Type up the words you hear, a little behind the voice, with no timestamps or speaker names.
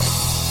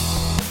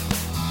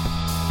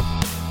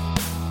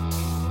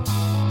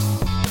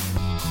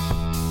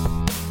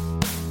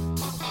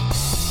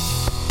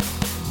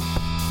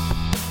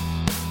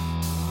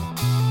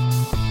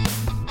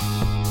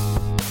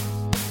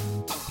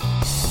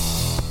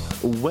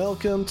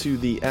Welcome to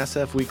the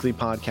SF Weekly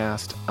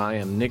Podcast. I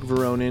am Nick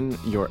Veronin,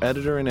 your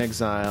editor in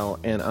exile,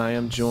 and I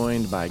am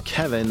joined by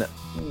Kevin,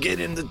 get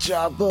in the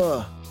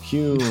chopper,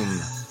 Hume.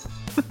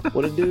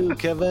 What it do,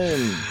 Kevin?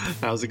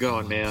 How's it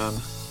going, man?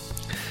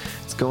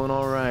 It's going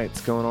all right.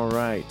 It's going all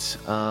right.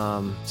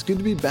 It's good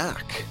to be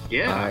back.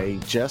 Yeah. I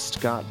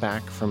just got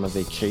back from a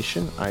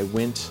vacation. I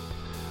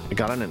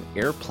got on an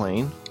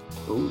airplane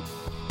Ooh.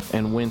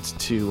 and went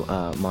to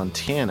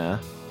Montana,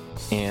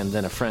 and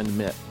then a friend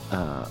met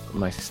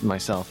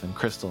myself and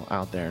Crystal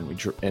out there, and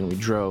we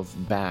drove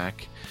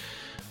back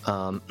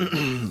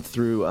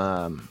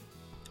through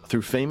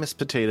Famous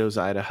Potatoes,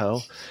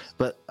 Idaho.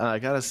 But I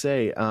gotta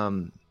say,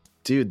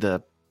 dude,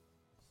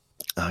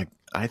 I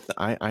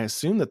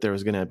assumed that there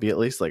was gonna be at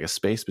least like a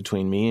space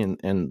between me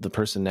and the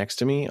person next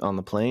to me on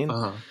the plane.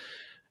 Uh-huh.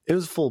 It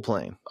was a full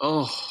plane.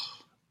 Oh.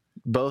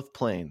 Both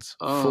planes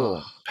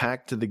full,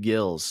 packed to the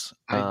gills,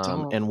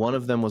 and one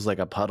of them was like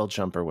a puddle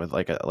jumper with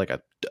like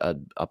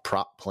a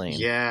prop plane.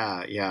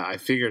 Yeah. I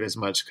figured as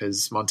much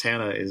because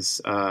Montana is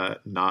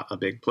not a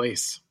big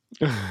place.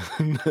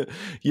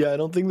 Yeah, I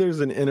don't think there's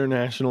an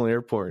international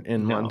airport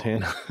in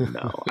Montana.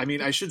 No, I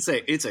mean, I should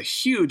say it's a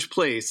huge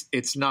place.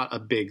 It's not a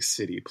big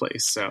city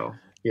place. So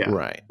yeah,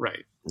 right.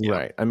 Yeah.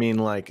 Right. I mean,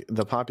 like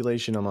the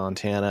population of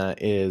Montana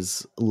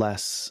is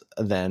less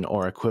than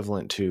or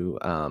equivalent to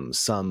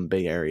some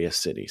Bay Area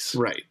cities.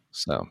 Right.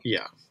 So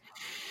yeah.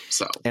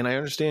 And I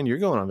understand you're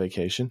going on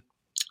vacation.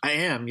 I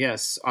am.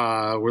 Yes.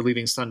 We're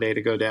leaving Sunday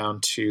to go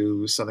down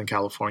to Southern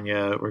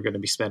California. We're going to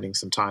be spending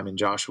some time in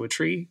Joshua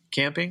Tree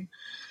camping,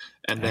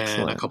 and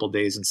then a couple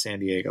days in San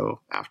Diego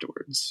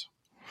afterwards.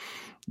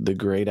 The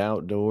great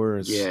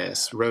outdoors.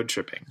 Yes. Road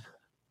tripping.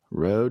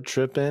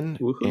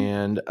 Woohoo.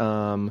 And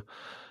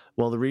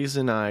well, the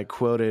reason I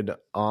quoted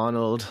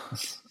Arnold,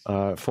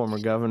 former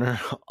governor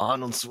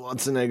Arnold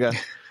Schwarzenegger,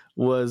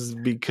 was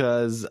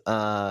because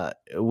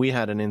we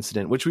had an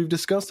incident, which we've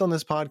discussed on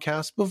this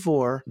podcast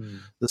before,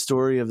 the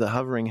story of the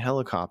hovering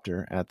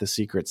helicopter at the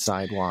secret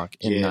sidewalk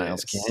in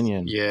Niles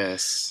Canyon.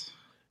 Yes.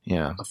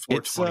 Yeah. A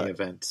 420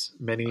 event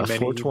many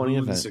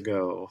moons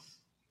ago.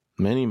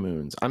 Many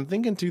moons. I'm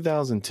thinking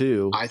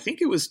 2002. I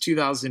think it was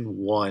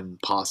 2001,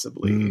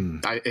 possibly.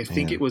 I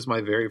think it was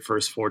my very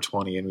first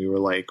 420, and we were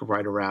like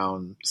right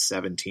around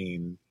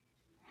 17,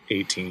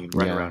 18,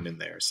 around in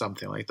there,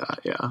 something like that.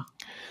 Yeah.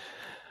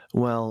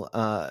 Well,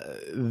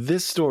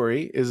 this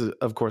story is,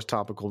 of course,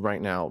 topical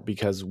right now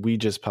because we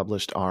just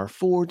published our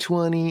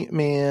 420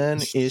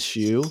 man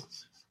issue.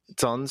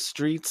 It's on the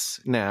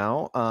streets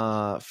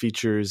now,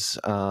 features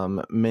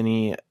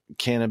many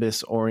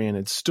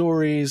cannabis-oriented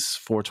stories,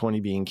 420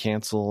 being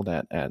canceled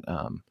at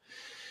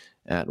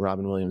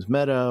Robin Williams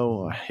Meadow,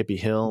 or Hippie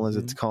Hill as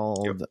it's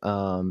called. Yep.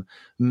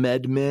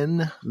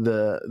 Medmen,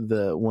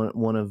 the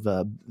one of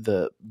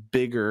the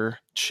bigger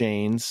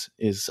chains,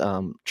 is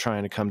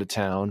trying to come to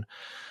town.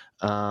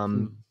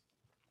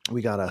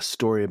 We got a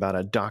story about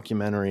a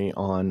documentary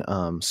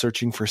on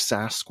searching for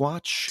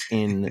Sasquatch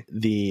in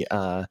the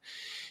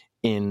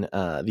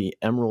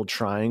Emerald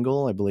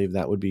Triangle. I believe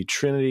that would be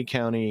Trinity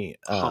County,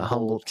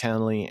 Humboldt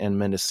County, and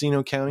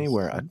Mendocino County,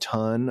 where a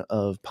ton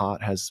of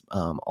pot has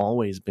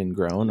always been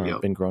grown, or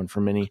been grown for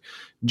many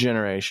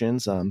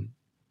generations. And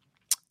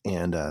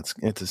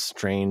it's a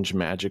strange,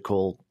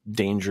 magical,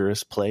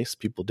 dangerous place.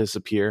 People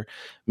disappear.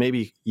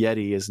 Maybe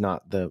Yeti is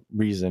not the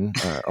reason,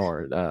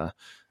 or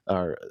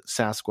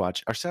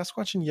Sasquatch. Are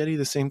Sasquatch and Yeti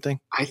the same thing?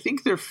 I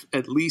think they're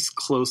at least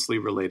closely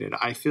related.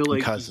 I feel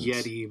like Cousins.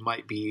 Yeti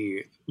might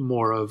be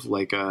more of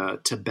like a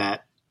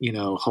Tibet,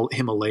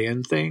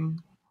 Himalayan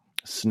thing.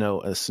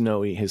 His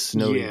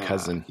snowy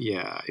cousin.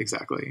 Yeah,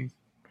 exactly.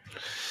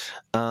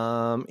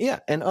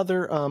 And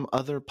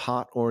other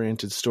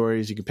pot-oriented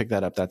stories, you can pick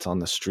that up. That's on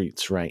the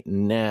streets right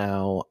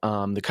now.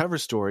 The cover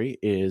story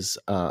is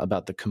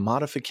about the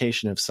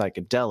commodification of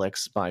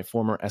psychedelics by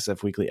former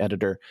SF Weekly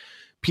editor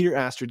Peter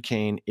Astrid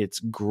Kane. It's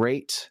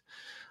great.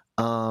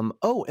 And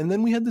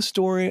then we had the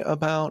story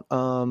about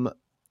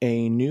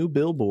a new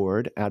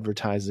billboard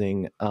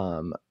advertising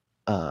and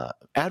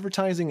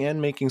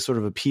making sort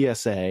of a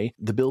PSA.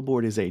 The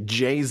billboard is a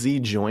Jay-Z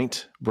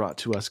joint brought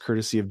to us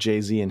courtesy of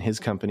Jay-Z and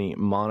his company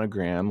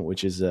Monogram,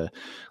 which is a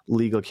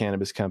legal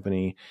cannabis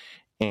company.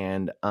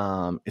 And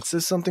it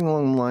says something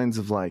along the lines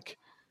of like,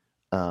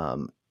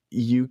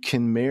 you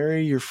can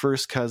marry your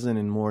first cousin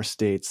in more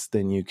states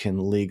than you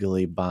can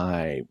legally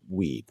buy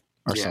weed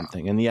or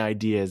something. And the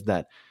idea is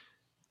that,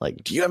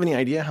 like, do you have any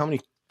idea how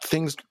many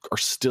things are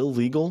still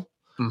legal?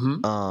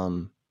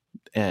 Mm-hmm.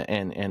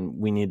 And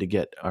we need to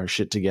get our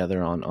shit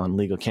together on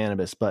legal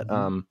cannabis. But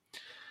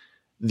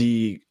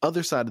the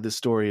other side of this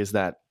story is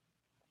that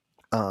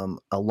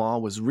a law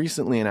was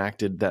recently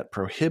enacted that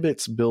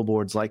prohibits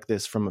billboards like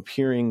this from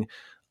appearing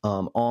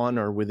on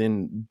or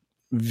within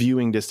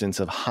viewing distance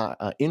of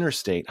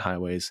interstate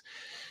highways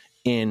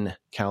in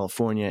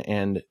California.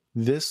 And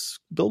this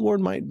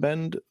billboard might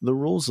bend the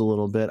rules a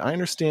little bit. I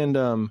understand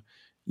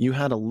you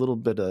had a little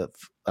bit of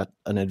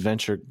an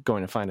adventure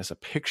going to find us a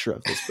picture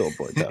of this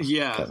billboard, though.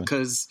 Yeah,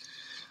 because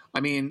I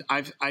mean,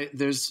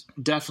 there's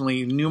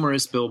definitely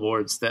numerous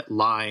billboards that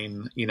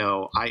line,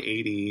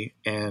 I-80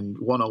 and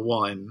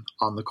 101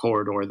 on the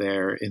corridor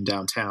there in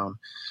downtown.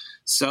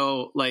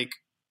 So like,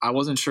 I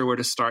wasn't sure where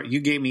to start. You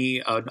gave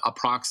me an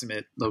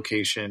approximate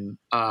location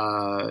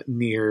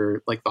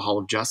near like the Hall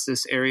of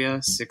Justice area,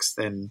 6th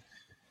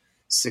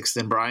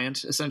and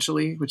Bryant,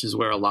 essentially, which is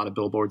where a lot of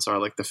billboards are,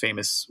 like the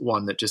famous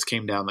one that just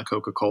came down, the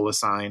Coca-Cola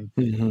sign.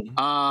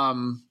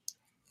 Mm-hmm.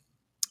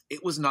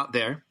 It was not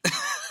there.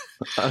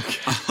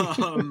 Okay.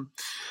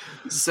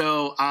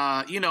 So,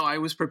 I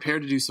was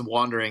prepared to do some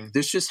wandering.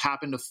 This just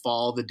happened to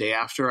fall the day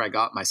after I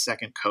got my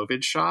second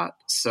COVID shot.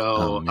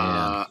 So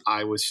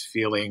I was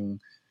feeling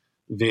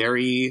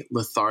very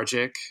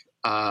lethargic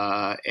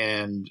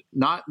and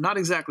not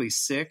exactly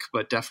sick,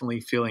 but definitely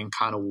feeling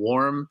kind of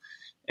warm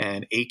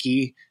and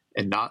achy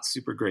and not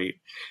super great.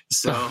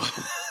 So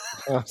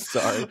I'm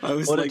sorry. I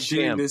was what like a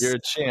champ. You're a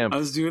champ. I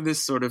was doing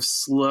this sort of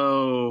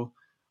slow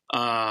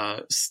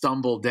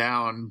stumble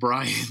down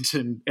Bryant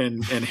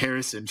and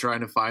Harrison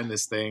trying to find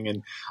this thing.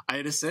 And I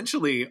had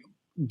essentially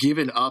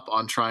given up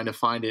on trying to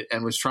find it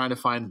and was trying to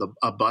find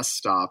a bus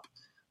stop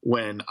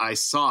when I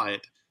saw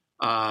it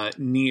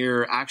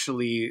near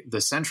actually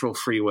the Central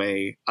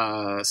Freeway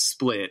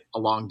split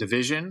along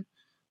Division.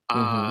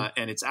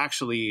 And it's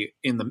actually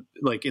in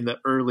the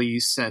early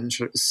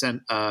section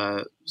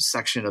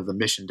of the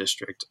Mission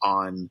District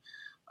on,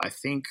 I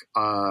think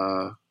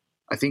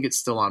it's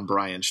still on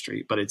Bryan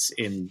Street, but it's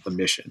in the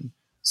Mission.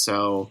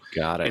 So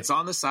got it. It's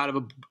on the side of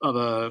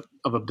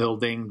a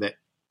building that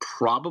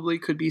probably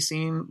could be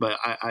seen, but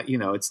I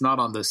it's not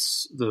on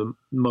the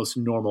most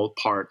normal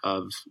part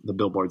of the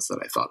billboards that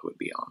I thought it would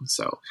be on.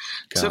 So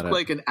it took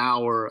like an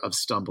hour of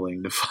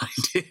stumbling to find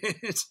it.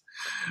 It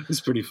was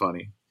pretty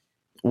funny.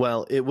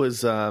 Well, it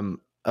was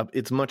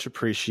it's much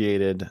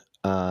appreciated.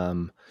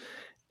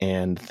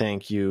 And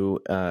thank you.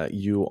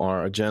 You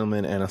are a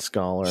gentleman and a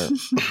scholar.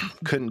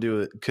 Couldn't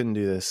do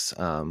this.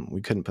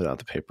 We couldn't put out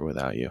the paper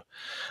without you.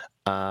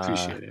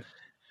 Appreciate it.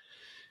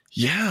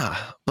 Yeah.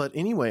 But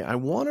anyway, I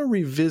want to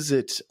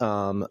revisit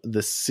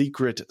the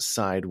secret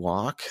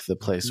sidewalk, the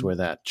place where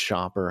that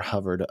chopper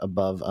hovered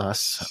above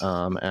us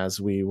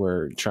as we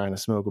were trying to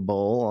smoke a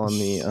bowl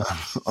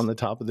on the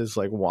top of this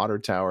like water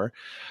tower.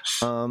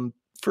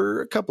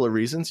 For a couple of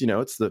reasons,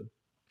 it's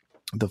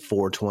the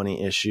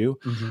 420 issue.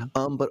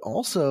 But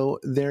also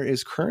there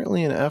is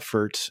currently an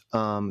effort.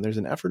 There's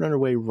an effort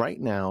underway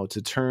right now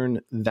to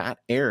turn that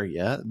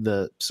area,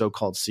 the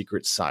so-called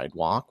secret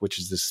sidewalk, which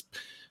is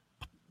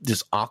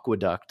this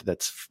aqueduct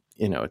that's,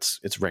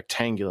 it's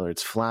rectangular,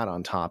 it's flat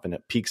on top, and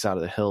it peaks out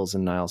of the hills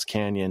in Niles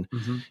Canyon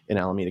in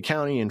Alameda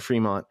County and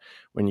Fremont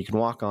when you can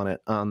walk on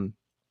it.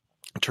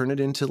 Turn it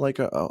into like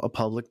a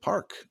public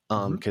park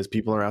because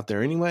people are out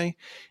there anyway.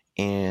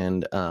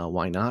 And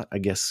why not? I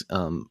guess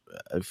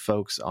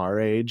folks our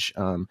age,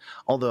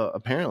 although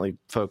apparently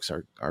folks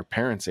our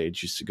parents'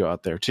 age used to go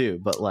out there too.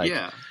 But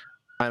I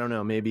don't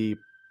know, maybe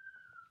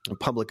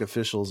public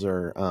officials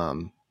are,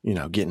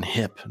 getting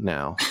hip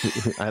now.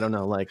 I don't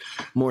know, like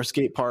more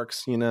skate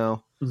parks. I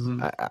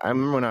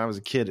remember when I was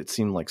a kid, it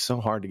seemed like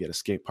so hard to get a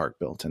skate park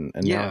built, and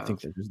now I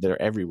think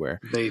they're everywhere.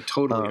 They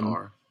totally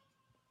are.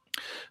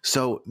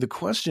 So the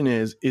question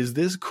is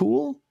this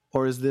cool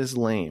or is this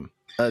lame?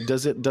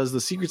 Does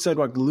the secret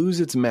sidewalk lose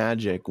its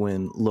magic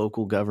when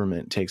local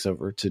government takes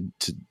over to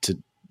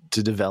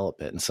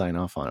develop it and sign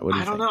off on it? What do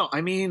you think? I don't know.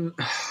 I mean,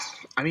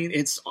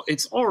 it's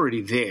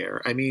already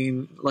there. I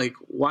mean, like,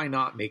 why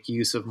not make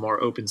use of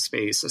more open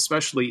space,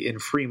 especially in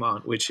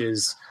Fremont, which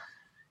is,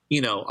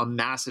 a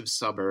massive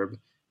suburb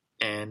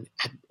and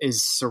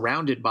is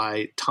surrounded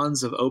by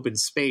tons of open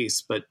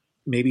space, but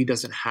maybe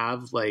doesn't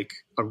have like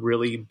a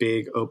really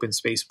big open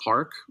space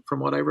park, from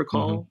what I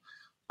recall.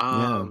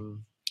 I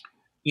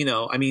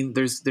mean,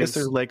 there's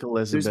Lake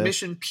Elizabeth. There's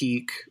Mission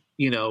Peak,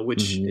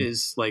 which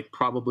is like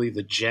probably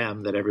the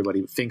gem that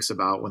everybody thinks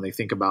about when they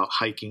think about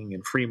hiking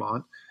in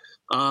Fremont.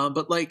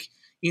 But like,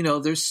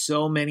 there's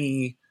so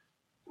many,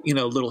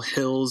 little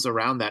hills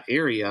around that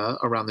area,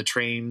 around the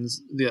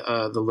trains,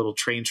 the little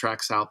train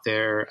tracks out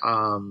there.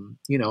 And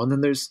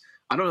then there's,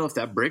 I don't know if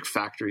that brick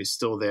factory is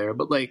still there,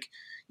 but like,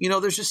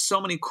 there's just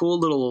so many cool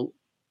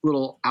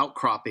little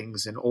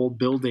outcroppings and old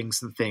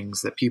buildings and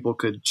things that people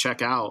could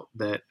check out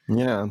that,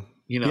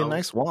 be a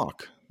nice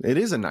walk. It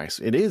is a nice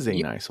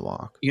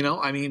walk.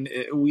 I mean,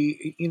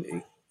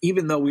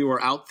 even though we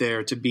were out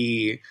there to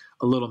be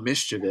a little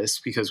mischievous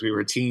because we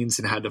were teens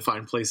and had to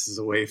find places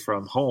away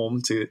from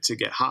home to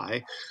get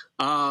high.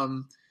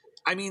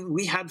 I mean,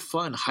 we had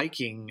fun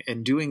hiking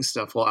and doing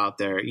stuff while out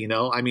there,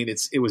 I mean,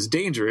 it was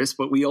dangerous,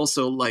 but we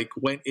also like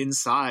went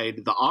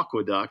inside the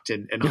aqueduct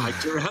and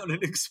hiked around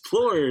and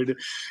explored,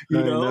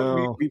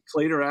 we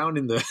played around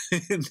in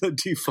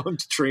the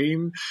defunct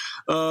train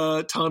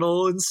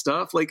tunnel and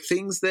stuff, like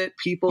things that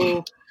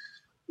people,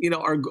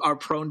 are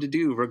prone to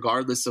do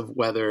regardless of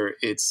whether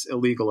it's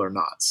illegal or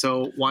not.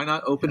 So why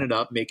not open it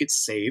up, make it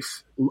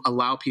safe,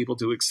 allow people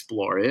to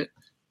explore it.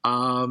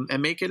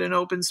 And make it an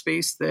open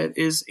space that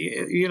is,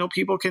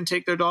 people can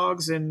take their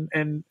dogs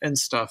and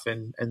stuff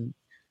and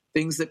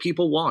things that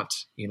people want,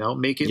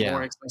 make it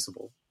more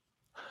accessible.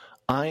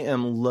 I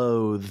am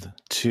loath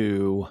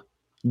to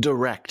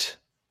direct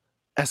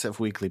SF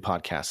Weekly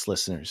podcast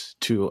listeners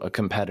to a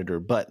competitor,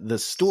 but the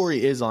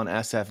story is on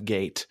SF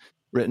Gate,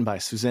 written by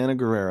Susana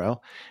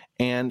Guerrero,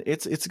 and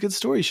it's a good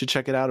story. You should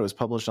check it out. It was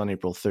published on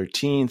April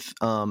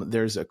 13th.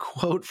 There's a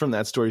quote from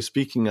that story.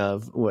 Speaking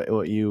of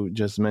what you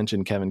just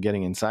mentioned, Kevin,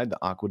 getting inside the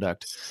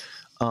aqueduct.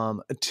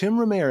 Tim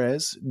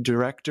Ramirez,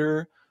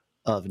 director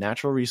of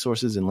Natural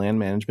Resources and Land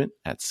Management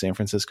at San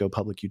Francisco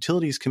Public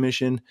Utilities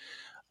Commission,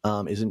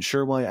 isn't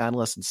sure why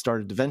adolescents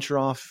started to venture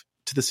off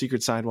to the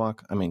secret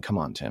sidewalk. I mean, come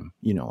on, Tim,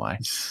 you know why.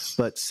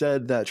 But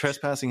said that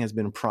trespassing has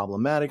been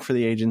problematic for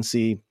the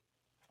agency,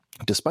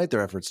 despite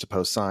their efforts to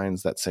post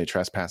signs that say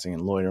trespassing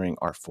and loitering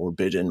are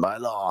forbidden by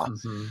law.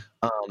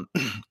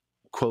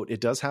 Quote,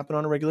 it does happen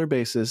on a regular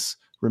basis,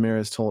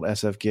 Ramirez told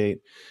SF Gate.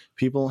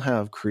 People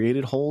have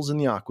created holes in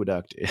the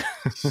aqueduct.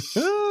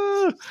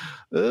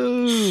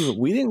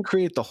 We didn't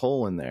create the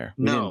hole in there.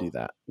 We didn't do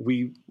that.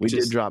 We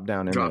did drop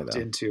down in there, though. Dropped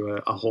into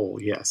a hole,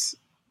 yes.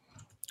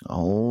 A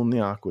hole in the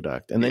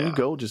aqueduct. And then you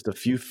go just a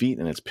few feet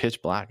and it's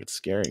pitch black. It's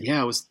scary.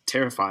 Yeah, it was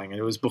terrifying. And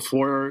it was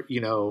before,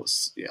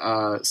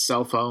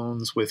 cell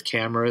phones with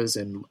cameras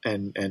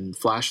and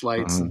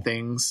flashlights and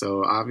things. So,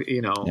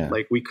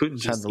 like we couldn't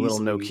just had the little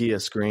Nokia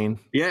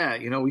screen. Yeah,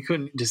 we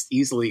couldn't just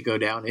easily go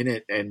down in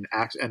it and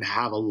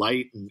have a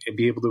light and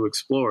be able to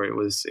explore. It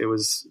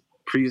was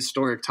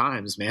prehistoric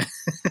times, man.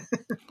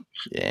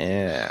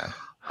 Yeah.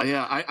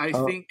 Yeah, I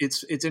think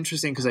it's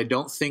interesting because I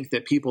don't think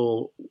that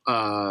people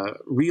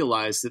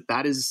realize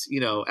that is,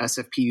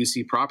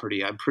 SFPUC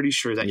property. I'm pretty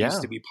sure that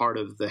used to be part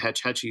of the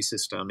Hetch Hetchy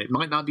system. It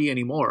might not be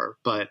anymore,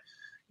 but,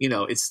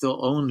 it's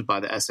still owned by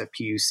the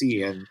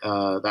SFPUC and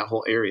that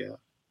whole area.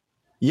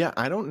 Yeah,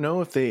 I don't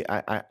know if they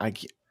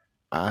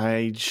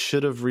I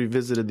should have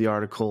revisited the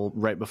article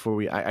right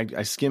before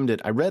I skimmed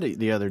it. I read it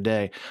the other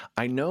day.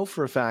 I know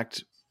for a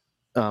fact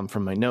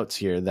from my notes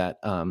here that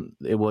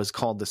it was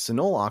called the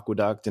Sunol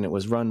Aqueduct, and it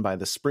was run by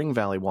the Spring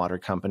Valley Water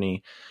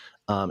Company,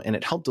 and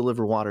it helped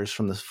deliver waters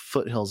from the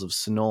foothills of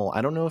Sunol.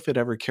 I don't know if it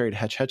ever carried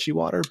Hetch Hetchy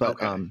water, but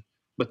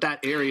but that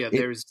area,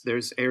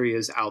 there's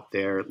areas out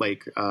there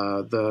like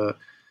the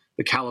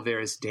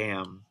Calaveras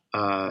Dam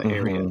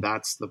area.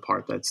 That's the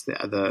part that's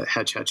the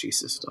Hetch Hetchy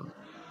system.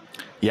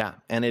 Yeah,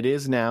 and it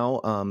is now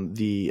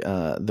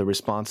the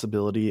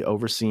responsibility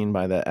overseen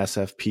by the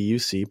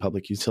SFPUC,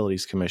 Public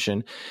Utilities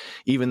Commission,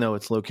 even though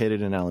it's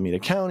located in Alameda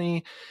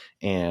County,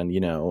 and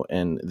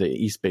and the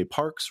East Bay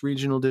Parks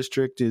Regional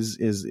District is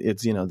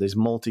this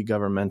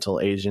multi-governmental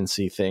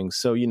agency thing.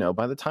 So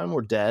by the time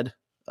we're dead,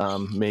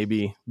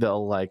 maybe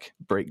they'll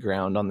break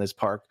ground on this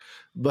park,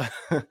 but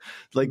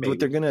what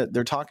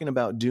they're talking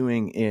about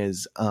doing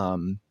is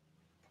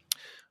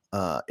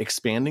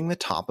expanding the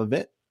top of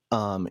it.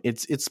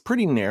 It's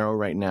pretty narrow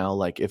right now.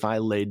 Like if I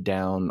laid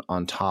down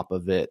on top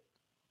of it,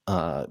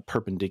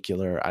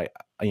 perpendicular,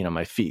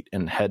 my feet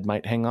and head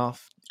might hang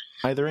off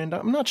either end.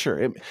 I'm not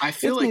sure. I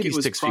feel like it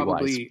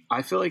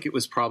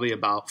was probably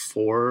about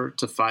 4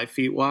 to 5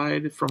 feet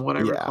wide from what I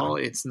recall.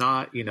 It's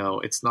not,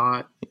 it's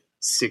not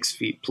 6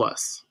 feet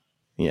plus.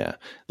 Yeah.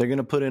 They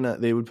would put in a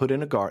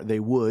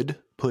guardrail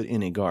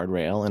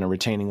and a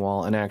retaining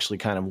wall and actually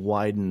kind of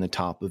widen the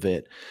top of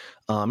it.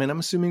 And I'm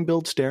assuming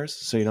build stairs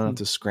so you don't have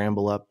to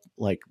scramble up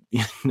a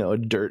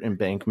dirt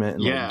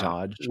embankment and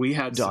dodge. We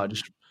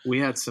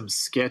had some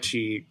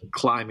sketchy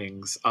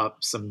climbings up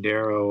some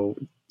narrow,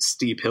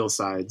 steep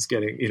hillsides,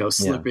 getting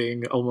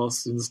slipping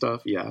almost and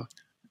stuff. Yeah.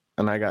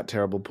 And I got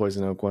terrible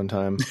poison oak one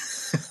time.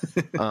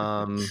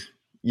 I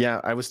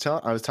was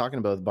talking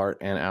to both Bart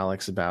and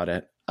Alex about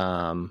it.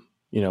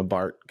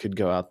 Bart could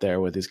go out there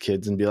with his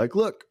kids and be like,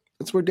 "Look,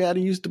 that's where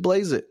Daddy used to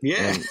blaze it."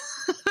 Yeah.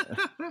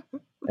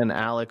 And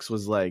Alex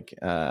was like,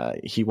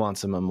 he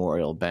wants a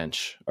memorial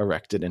bench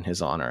erected in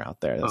his honor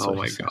out there. That's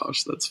my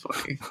gosh, that's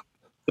funny.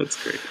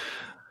 That's great.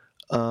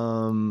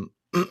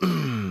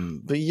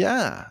 But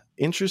yeah,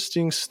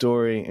 interesting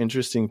story,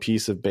 interesting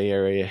piece of Bay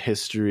Area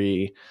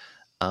history,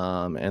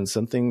 and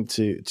something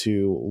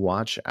to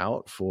watch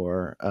out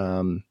for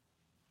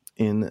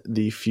in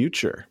the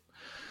future.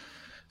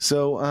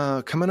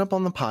 So coming up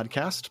on the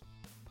podcast,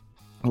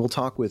 we'll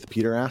talk with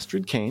Peter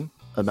Astrid Kane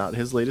about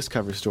his latest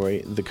cover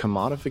story, The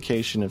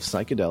Commodification of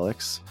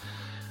Psychedelics.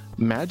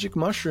 Magic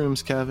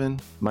mushrooms,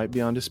 Kevin, might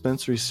be on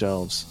dispensary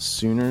shelves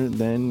sooner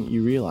than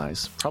you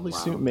realize. Probably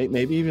soon,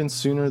 maybe even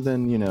sooner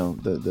than,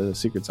 the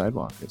secret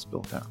sidewalk gets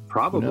built out.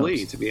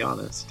 Probably, to be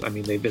honest. I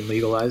mean, they've been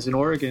legalized in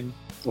Oregon.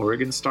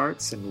 Oregon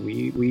starts, and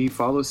we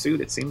follow suit,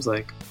 it seems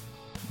like.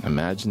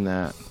 Imagine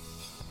that.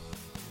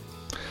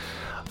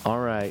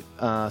 All right.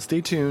 Stay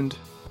tuned.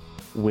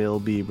 We'll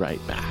be right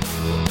back.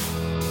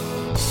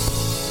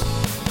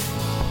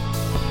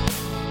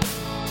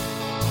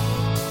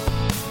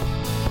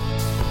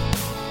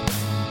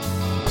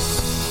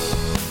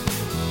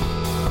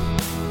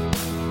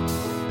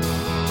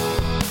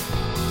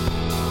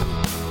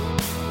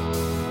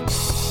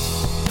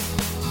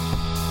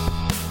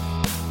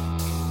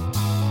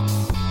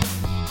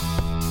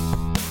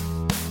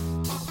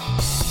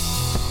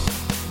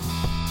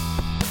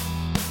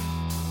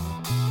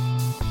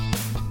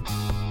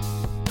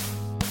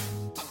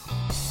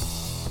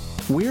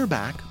 We're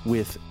back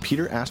with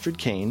Peter Astrid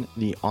Kane,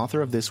 the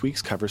author of this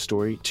week's cover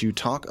story, to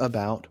talk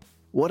about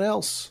what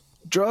else?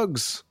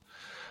 Drugs.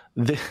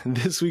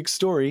 This week's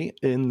story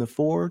in the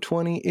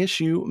 420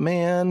 issue,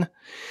 man,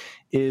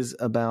 is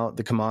about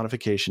the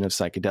commodification of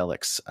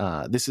psychedelics.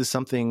 This is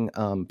something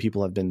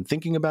people have been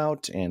thinking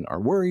about and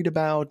are worried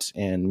about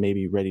and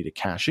maybe ready to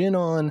cash in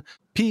on.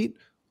 Pete,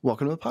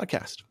 welcome to the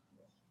podcast.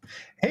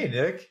 Hey,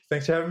 Nick.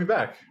 Thanks for having me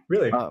back.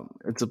 Really.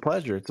 It's a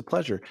pleasure. It's a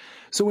pleasure.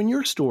 So in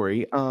your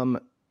story,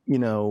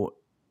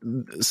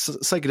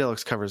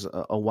 psychedelics covers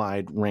a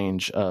wide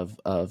range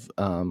of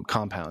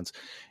compounds.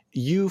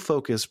 You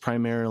focus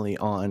primarily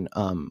on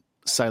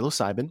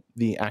psilocybin,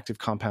 the active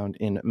compound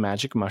in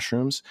magic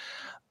mushrooms.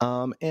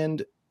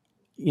 And,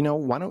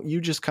 why don't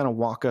you just kind of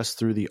walk us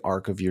through the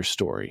arc of your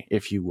story,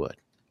 if you would?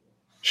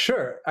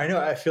 Sure. I know.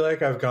 I feel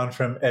like I've gone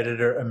from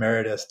editor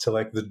emeritus to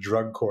like the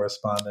drug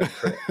correspondent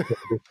for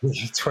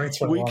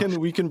 2021.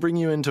 We can bring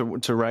you in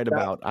to write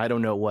about, I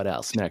don't know what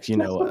else next,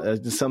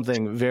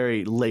 something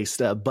very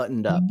laced up,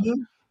 buttoned up.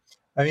 Mm-hmm.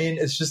 I mean,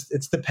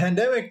 it's the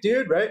pandemic,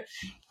 dude, right?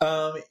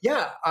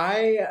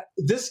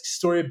 This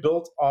story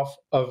built off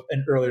of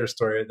an earlier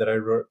story that I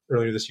wrote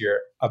earlier this year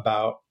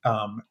about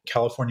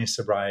California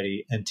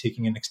sobriety and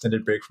taking an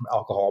extended break from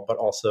alcohol, but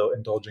also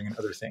indulging in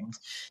other things.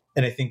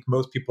 And I think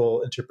most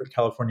people interpret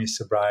California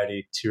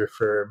sobriety to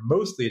refer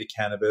mostly to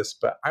cannabis,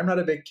 but I'm not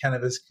a big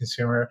cannabis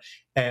consumer.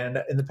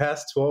 And in the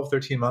past 12,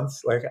 13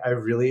 months,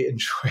 I've really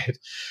enjoyed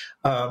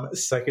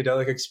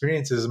psychedelic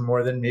experiences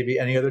more than maybe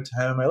any other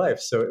time in my life.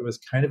 So it was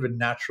kind of a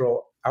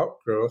natural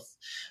outgrowth,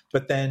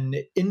 but then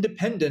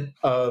independent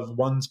of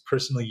one's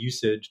personal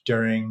usage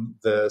during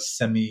the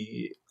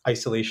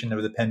semi-isolation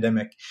of the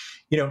pandemic,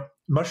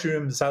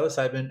 mushrooms,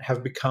 psilocybin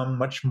have become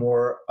much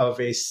more of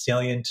a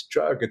salient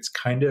drug. It's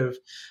kind of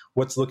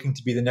what's looking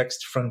to be the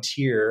next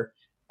frontier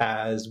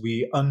as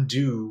we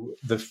undo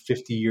the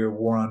 50-year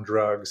war on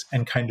drugs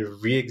and kind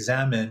of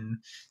re-examine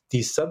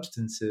these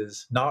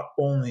substances, not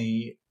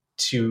only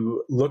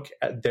to look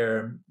at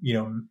their,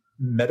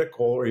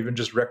 medical or even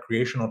just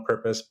recreational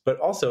purpose, but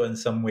also in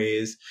some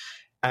ways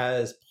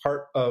as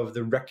part of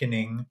the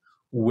reckoning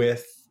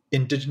with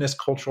indigenous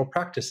cultural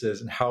practices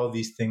and how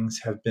these things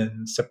have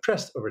been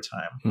suppressed over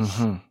time.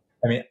 Mm-hmm.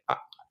 I mean,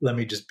 let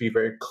me just be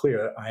very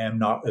clear. I am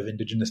not of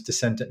indigenous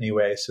descent in any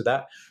way. So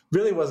that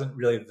really wasn't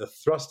really the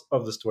thrust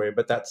of the story,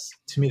 but that's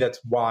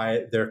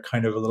why they're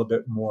kind of a little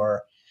bit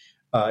more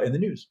in the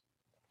news.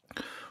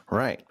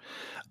 Right.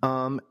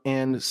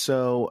 And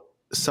so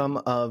some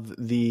of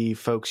the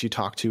folks you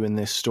talked to in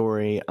this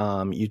story,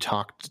 you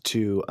talked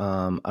to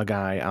a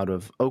guy out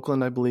of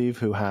Oakland, I believe,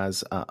 who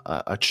has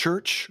a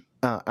church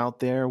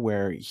out there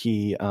where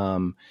he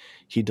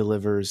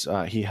delivers,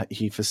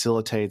 he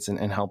facilitates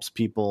and helps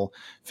people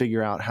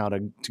figure out how to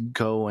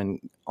go and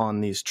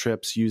on these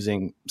trips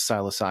using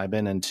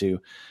psilocybin and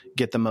to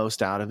get the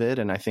most out of it.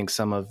 And I think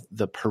some of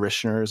the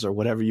parishioners, or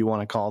whatever you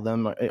want to call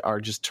them, are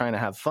just trying to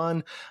have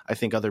fun. I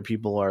think other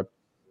people are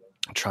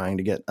trying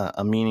to get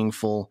a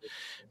meaningful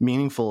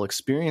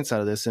experience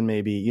out of this and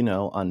maybe,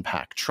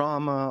 unpack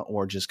trauma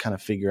or just kind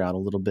of figure out a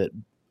little bit,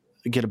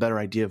 get a better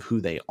idea of who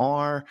they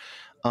are.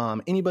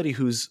 Anybody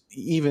who's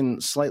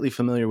even slightly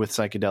familiar with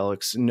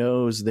psychedelics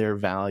knows their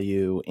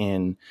value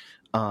in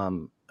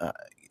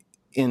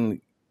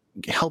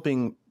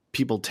helping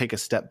people take a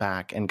step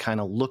back and kind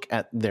of look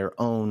at their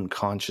own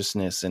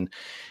consciousness and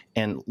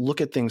look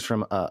at things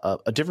from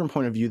a different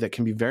point of view that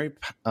can be very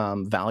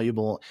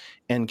valuable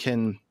and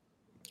can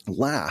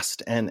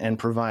last and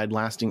provide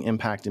lasting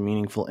impact and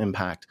meaningful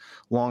impact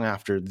long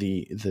after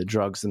the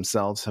drugs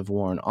themselves have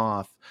worn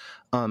off.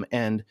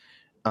 The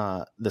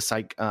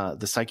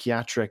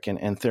psychiatric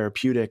and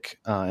therapeutic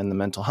and the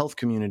mental health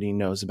community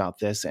knows about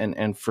this.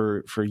 And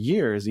for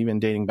years, even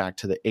dating back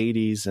to the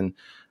 80s, and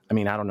I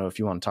mean, I don't know if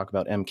you want to talk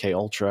about MK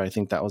Ultra. I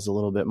think that was a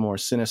little bit more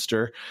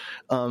sinister.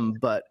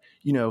 But,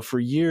 for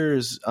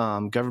years,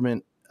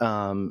 government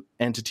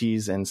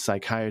entities and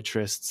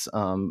psychiatrists,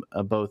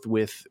 both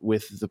with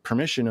the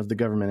permission of the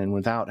government and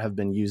without, have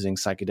been using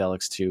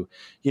psychedelics to,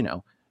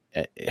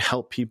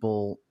 help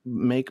people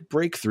make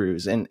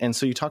breakthroughs. And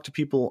so you talk to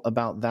people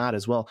about that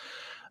as well.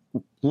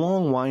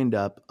 Long wind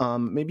up.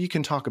 Maybe you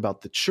can talk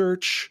about the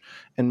church,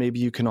 and maybe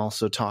you can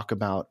also talk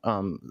about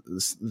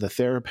the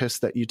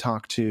therapist that you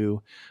talk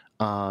to,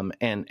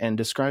 and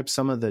describe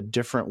some of the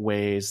different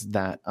ways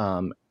that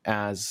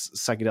as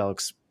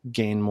psychedelics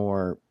gain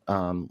more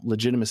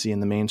legitimacy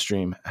in the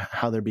mainstream,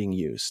 how they're being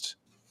used.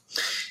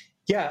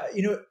 Yeah,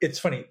 it's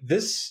funny.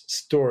 This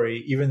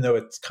story, even though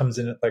it comes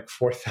in at like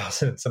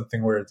 4,000 and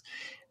something words,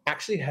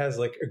 actually has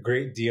like a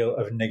great deal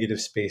of negative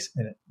space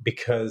in it,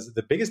 because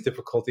the biggest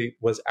difficulty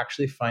was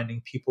actually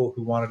finding people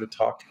who wanted to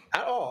talk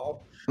at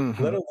all,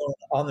 mm-hmm. let alone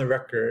on the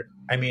record.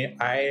 I mean,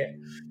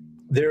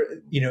 there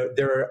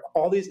are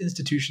all these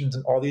institutions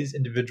and all these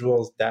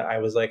individuals that I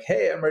was like,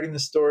 hey, I'm writing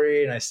this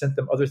story. And I sent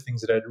them other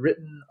things that I'd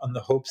written on the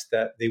hopes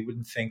that they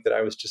wouldn't think that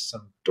I was just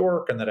some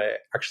dork and that I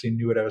actually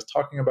knew what I was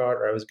talking about,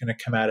 or I was going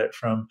to come at it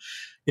from,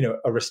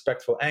 a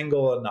respectful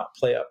angle and not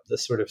play up the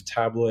sort of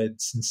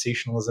tabloid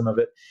sensationalism of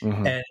it.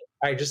 Mm-hmm. And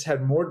I just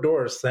had more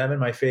doors slam in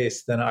my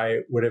face than I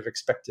would have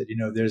expected.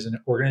 There's an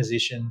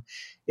organization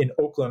in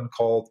Oakland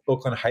called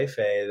Oakland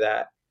Hyphae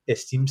that it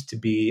seems to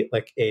be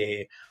like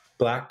a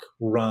Black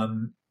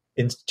run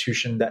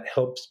institution that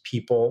helps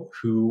people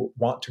who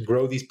want to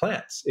grow these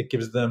plants. It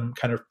gives them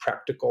kind of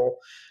practical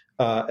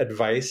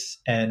advice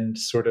and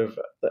sort of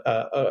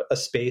a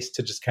space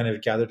to just kind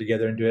of gather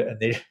together and do it. And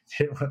they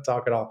didn't want to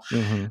talk at all.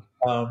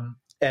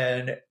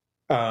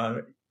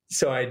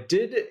 So I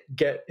did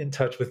get in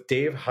touch with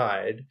Dave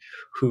Hyde,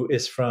 who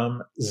is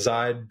from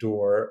Zide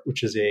Door,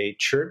 which is a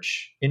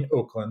church in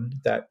Oakland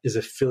that is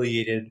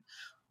affiliated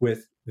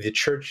with the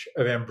Church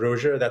of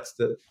Ambrosia. That's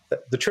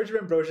the Church of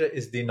Ambrosia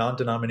is the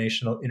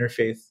non-denominational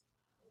interfaith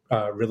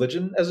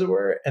religion, as it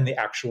were, and the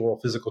actual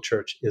physical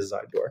church is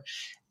Zide Door.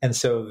 And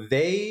so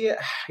they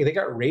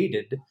got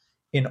raided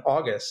in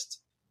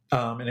August,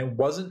 and it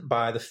wasn't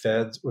by the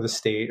feds or the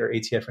state or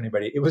ATF or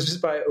anybody. It was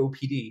just by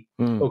OPD,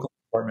 Oakland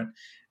Department.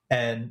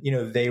 And,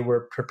 they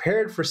were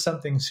prepared for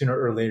something sooner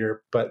or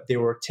later, but they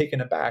were taken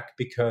aback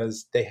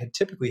because they had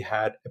typically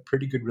had a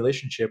pretty good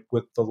relationship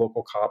with the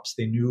local cops.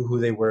 They knew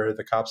who they were.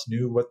 The cops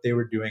knew what they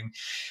were doing.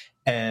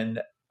 And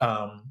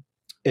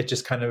it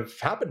just kind of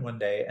happened one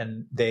day.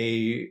 And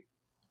they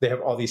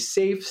have all these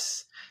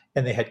safes,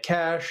 and they had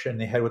cash, and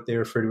they had what they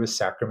refer to as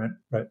sacrament,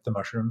 right? The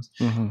mushrooms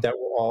that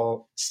were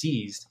all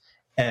seized.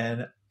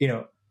 And,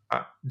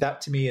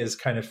 that to me is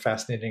kind of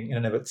fascinating in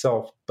and of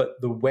itself. But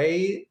the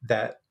way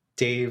that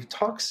Dave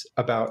talks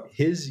about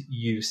his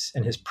use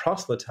and his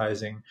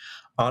proselytizing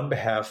on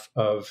behalf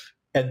of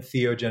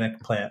entheogenic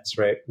plants,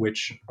 right,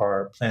 which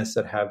are plants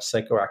that have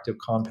psychoactive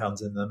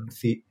compounds in them.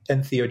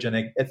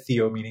 Entheogenic,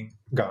 etheo meaning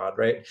God,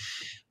 right,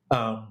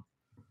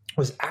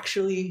 was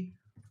actually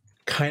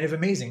kind of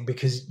amazing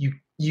because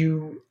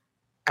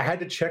I had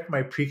to check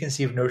my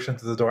preconceived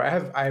notions at the door.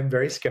 I'm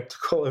very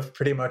skeptical of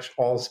pretty much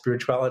all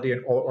spirituality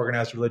and all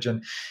organized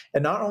religion.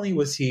 And not only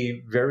was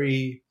he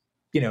very,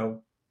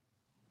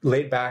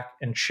 laid back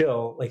and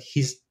chill, like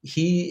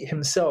he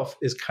himself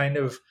is kind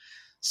of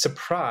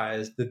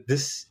surprised that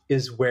this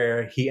is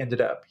where he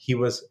ended up. He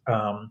was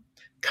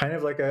kind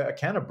of like a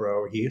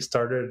cannabro. He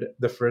started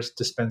the first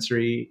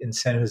dispensary in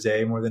San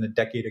Jose more than a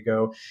decade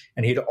ago,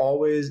 and he'd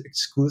always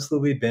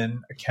exclusively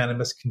been a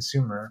cannabis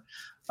consumer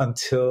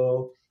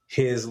until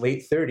his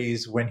late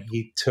 30s when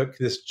he took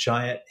this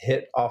giant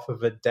hit off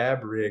of a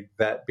dab rig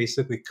that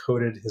basically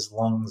coated his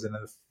lungs in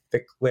a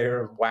thick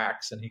layer of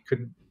wax, and he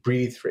couldn't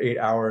breathe for 8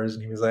 hours.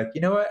 And he was like,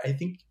 you know what? I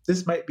think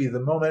this might be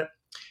the moment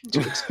to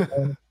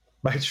explain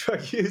my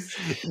drug use.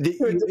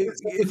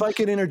 If I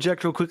could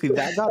interject real quickly,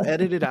 that got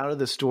edited out of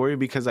the story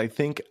because I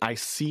think I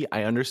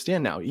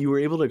understand now. You were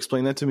able to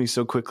explain that to me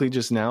so quickly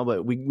just now,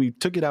 but we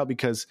took it out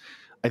because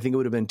I think it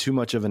would have been too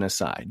much of an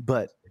aside.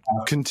 But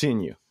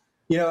continue.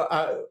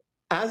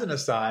 As an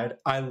aside,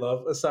 I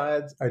love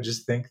asides. I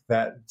just think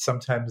that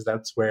sometimes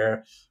that's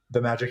where the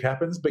magic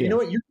happens. But you know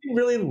what? You can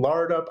really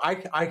lard up. I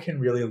can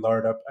really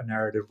lard up a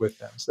narrative with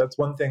them. So that's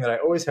one thing that I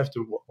always have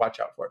to watch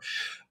out for.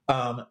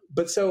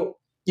 But so,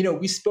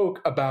 we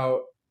spoke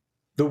about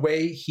the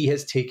way he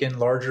has taken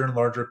larger and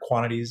larger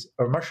quantities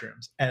of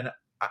mushrooms. And,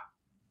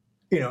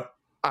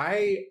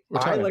 I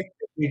like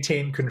to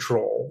retain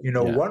control.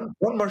 One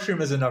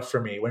mushroom is enough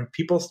for me. When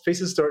people's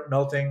faces start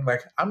melting,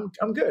 like I'm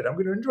good. I'm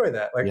going to enjoy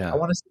that. Like I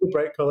want to see the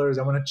bright colors.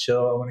 I want to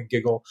chill. I want to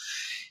giggle.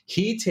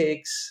 He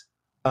takes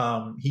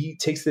them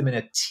in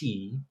a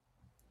tea,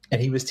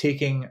 and he was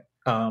taking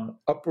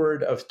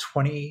upward of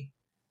 20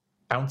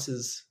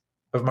 ounces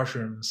of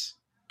mushrooms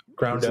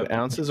ground up.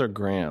 Ounces or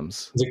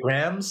grams? Is it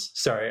grams?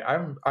 Sorry,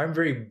 I'm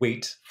very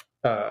weight.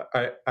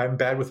 I'm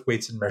bad with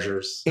weights and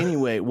measures.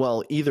 Anyway,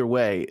 well, either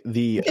way,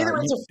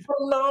 it's a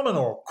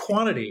phenomenal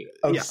quantity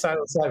of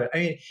psilocybin. I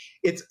mean,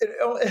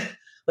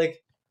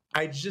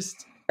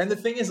 and the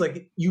thing is,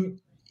 like,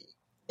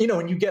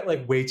 when you get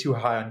like way too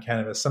high on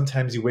cannabis,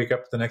 sometimes you wake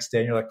up the next day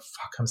and you're like,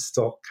 fuck, I'm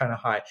still kind of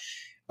high.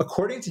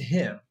 According to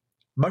him,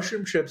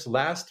 mushroom trips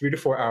last 3 to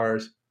 4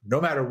 hours,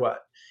 no matter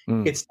what.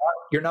 It's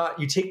not,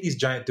 you take these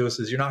giant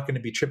doses, you're not going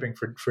to be tripping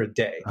for a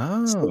day.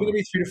 It's going to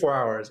be 3 to 4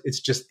 hours. It's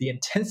just the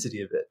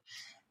intensity of it.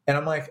 And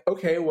I'm like,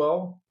 okay,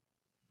 well,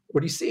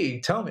 what do you see?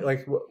 Tell me,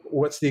 like,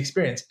 what's the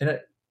experience? And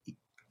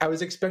I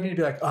was expecting to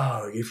be like,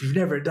 oh, if you've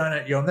never done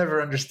it, you'll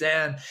never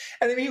understand.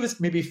 And then he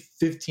was maybe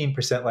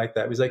 15% like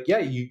that. He was like, yeah,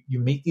 you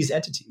meet these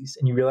entities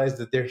and you realize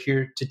that they're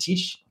here to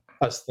teach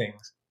us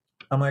things.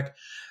 I'm like,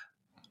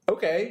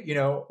 okay,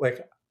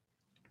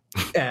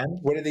 and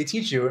what did they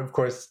teach you? And of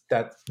course,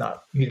 that's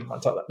not, he didn't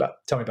want to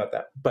tell me about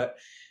that. But,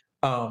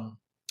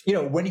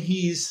 when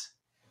he's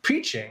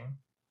preaching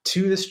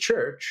to this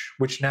church,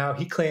 which now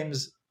he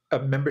claims a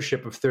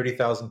membership of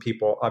 30,000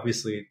 people,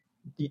 obviously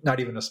not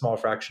even a small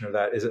fraction of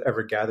that is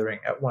ever gathering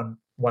at one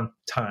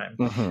time.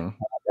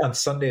 On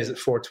Sundays at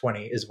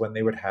 4:20 is when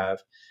they would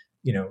have,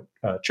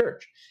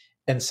 church.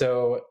 And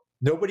so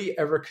nobody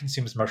ever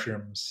consumes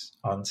mushrooms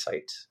on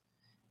site.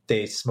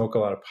 They smoke a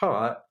lot of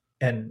pot.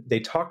 And they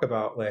talk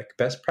about like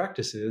best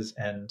practices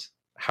and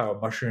how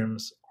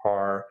mushrooms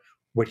are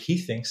what he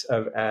thinks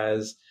of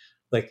as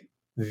like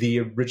the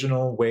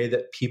original way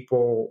that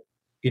people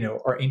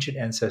our ancient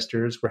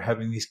ancestors were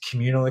having these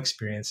communal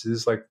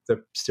experiences, like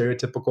the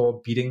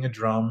stereotypical beating a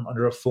drum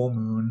under a full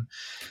moon,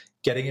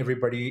 getting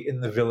everybody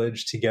in the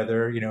village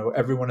together,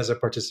 everyone is a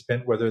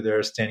participant, whether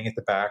they're standing at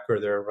the back or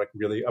they're like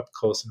really up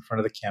close in front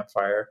of the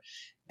campfire.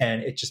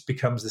 And it just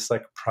becomes this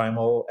like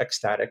primal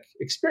ecstatic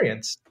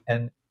experience.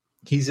 And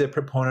he's a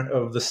proponent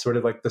of the sort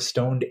of like the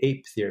stoned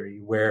ape theory,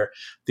 where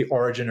the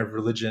origin of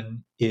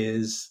religion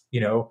is,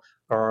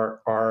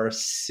 our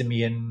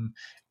simian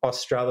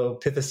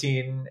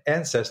Australopithecine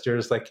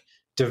ancestors like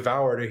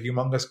devoured a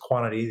humongous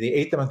quantity. They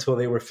ate them until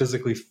they were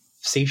physically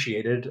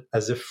satiated,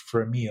 as if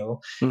for a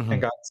meal, and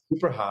got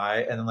super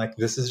high. And then like,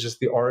 this is just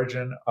the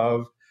origin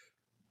of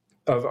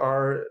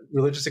our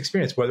religious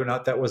experience, whether or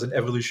not that was an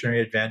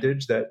evolutionary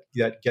advantage, that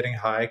getting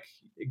high,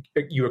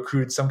 you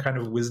accrued some kind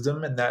of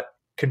wisdom and that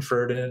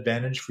conferred an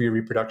advantage for your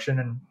reproduction.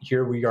 And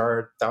here we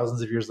are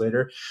thousands of years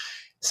later.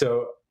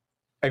 So,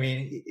 I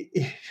mean,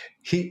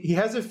 he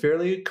has a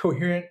fairly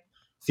coherent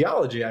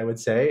theology, I would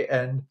say.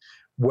 And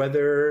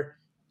whether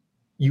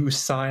you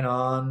sign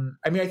on,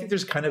 I mean, I think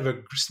there's kind of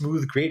a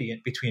smooth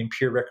gradient between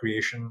pure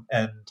recreation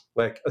and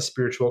like a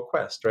spiritual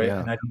quest, right? Yeah.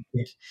 And I don't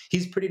think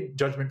he's pretty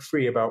judgment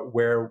free about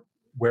where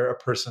a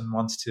person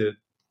wants to,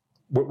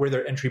 where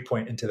their entry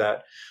point into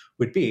that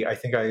would be. I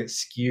think I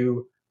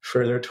skew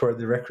further toward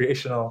the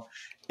recreational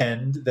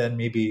end than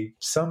maybe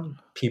some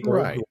people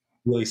right. who are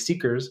really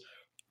seekers.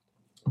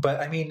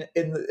 But I mean,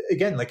 in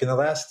the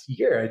last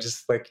year, I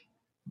just like,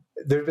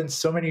 there have been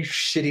so many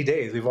shitty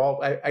days.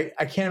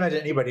 I can't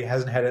imagine anybody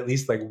hasn't had at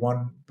least like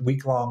 1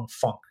 week long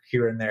funk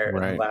here and there in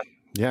the last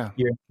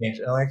year. And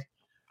like,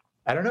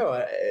 I don't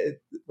know,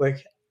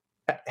 like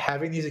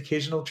having these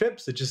occasional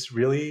trips, it just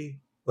really,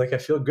 like, I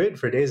feel good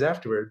for days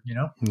afterward,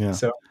 Yeah.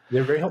 So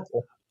they're very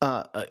helpful.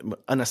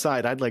 An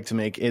aside I'd like to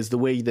make is the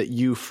way that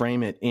you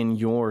frame it in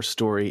your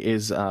story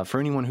is for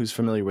anyone who's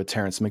familiar with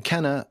Terence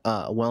McKenna,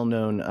 a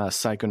well-known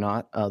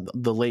psychonaut,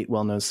 the late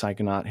well-known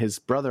psychonaut. His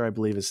brother, I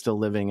believe, is still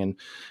living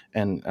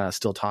and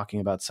still talking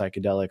about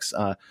psychedelics.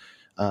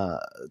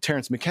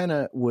 Terence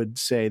McKenna would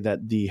say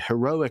that the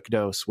heroic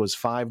dose was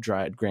 5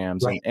 dried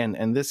grams, right.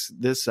 and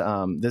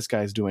this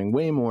guy's doing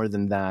way more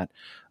than that.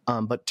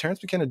 But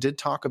Terence McKenna did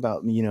talk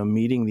about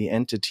meeting the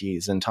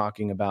entities and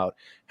talking about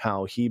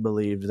how he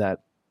believed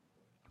that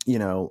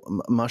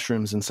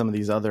mushrooms and some of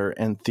these other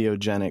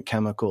entheogenic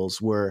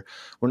chemicals were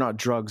not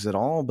drugs at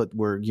all, but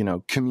were,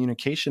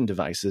 communication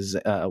devices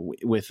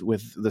with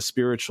the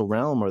spiritual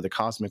realm or the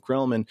cosmic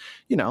realm. And,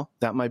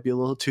 that might be a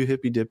little too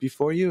hippy dippy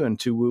for you and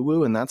too woo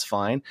woo, and that's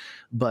fine.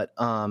 But,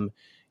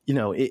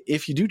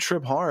 if you do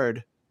trip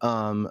hard,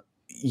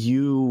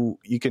 you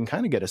can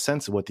kind of get a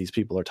sense of what these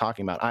people are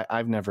talking about.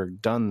 I've never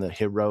done the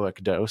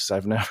heroic dose.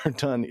 I've never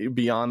done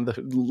beyond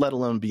let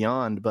alone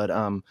beyond, but,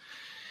 and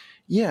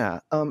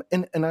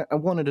I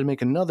wanted to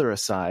make another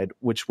aside,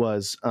 which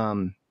was part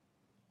of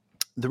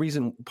the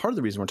reason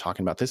we're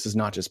talking about this is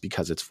not just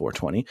because it's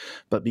 420,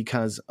 but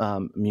because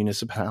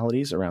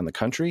municipalities around the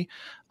country,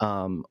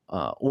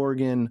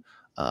 Oregon,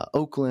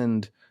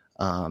 Oakland,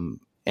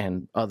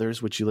 and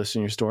others, which you list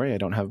in your story, I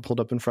don't have it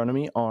pulled up in front of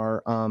me,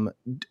 are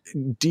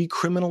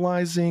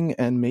decriminalizing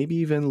and maybe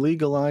even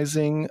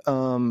legalizing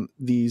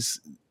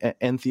these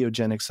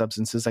entheogenic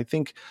substances. I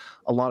think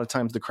a lot of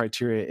times the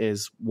criteria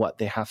is what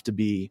they have to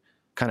be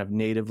kind of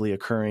natively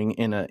occurring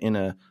in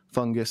a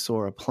fungus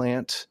or a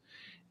plant.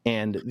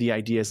 And the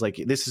idea is like,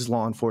 this is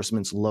law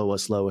enforcement's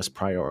lowest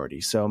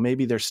priority. So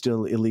maybe they're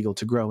still illegal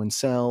to grow and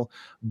sell,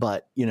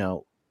 but,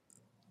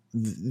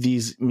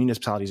 these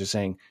municipalities are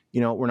saying,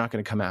 we're not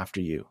going to come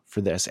after you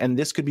for this. And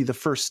this could be the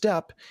first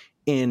step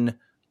in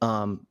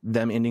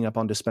them ending up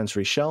on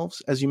dispensary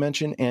shelves, as you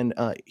mentioned. And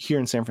here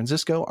in San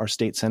Francisco, our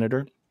state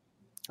senator,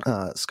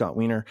 Scott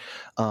Wiener,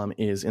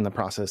 is in the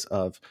process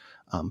of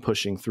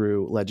pushing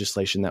through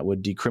legislation that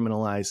would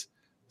decriminalize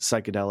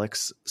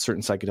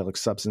certain psychedelic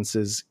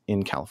substances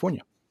in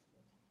California.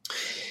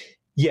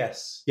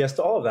 Yes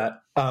to all of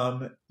that.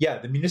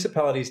 The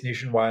municipalities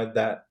nationwide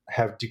that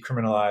have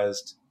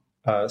decriminalized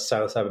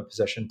psilocybin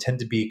possession tend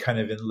to be kind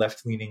of in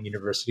left-leaning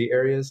university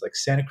areas like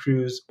Santa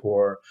Cruz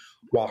or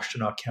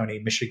Washtenaw County,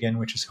 Michigan,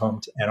 which is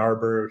home to Ann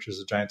Arbor, which is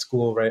a giant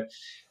school, right?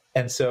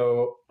 And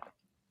so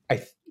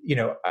I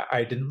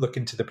didn't look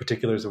into the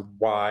particulars of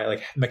why,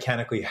 like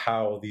mechanically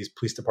how these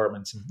police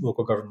departments and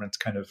local governments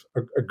kind of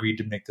agreed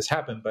to make this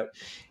happen. But,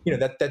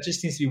 that just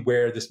seems to be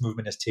where this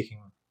movement is taking,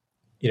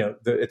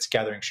 it's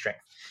gathering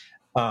strength.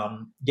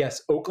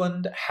 Yes,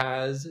 Oakland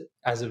has,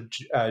 as of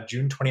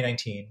June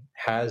 2019,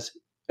 has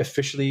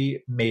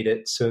officially made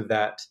it so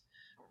that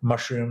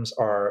mushrooms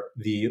are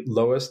the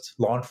lowest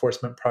law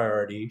enforcement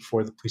priority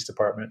for the police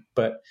department.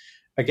 But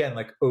again,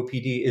 like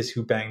OPD is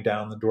who banged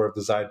down the door of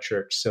the Zide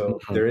Church. So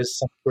there is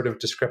some sort of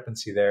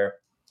discrepancy there.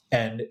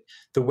 And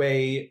the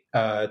way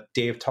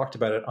Dave talked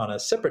about it on a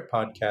separate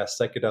podcast,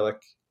 Psychedelic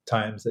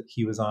Times, that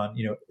he was on,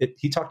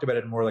 he talked about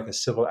it in more like a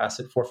civil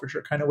asset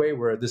forfeiture kind of way,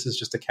 where this is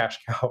just a cash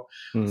cow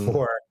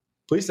for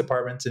police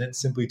departments and it's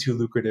simply too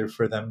lucrative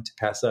for them to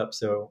pass up.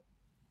 So,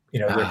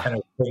 they're kind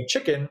of playing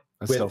chicken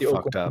with the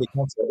Oakland City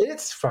Council.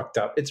 It's fucked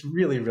up. It's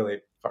really, really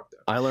fucked up.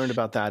 I learned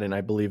about that, and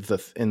I believe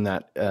in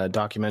that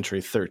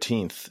documentary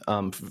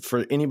 13th.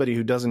 For anybody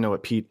who doesn't know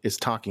what Pete is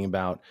talking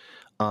about,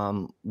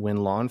 when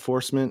law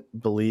enforcement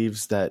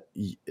believes that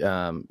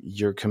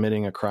you're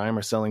committing a crime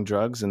or selling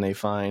drugs, and they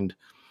find,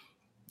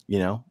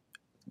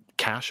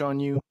 cash on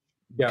you,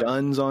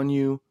 guns on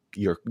you,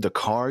 the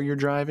car you're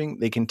driving,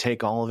 they can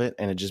take all of it,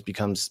 and it just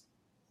becomes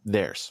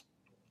theirs.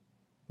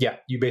 Yeah,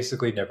 you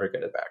basically never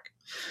get it back.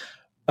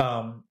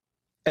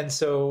 And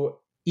so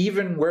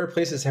even where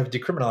places have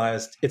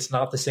decriminalized, it's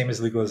not the same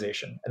as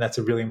legalization. And that's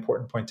a really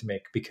important point to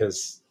make,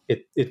 because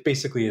it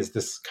basically is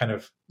this kind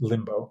of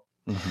limbo.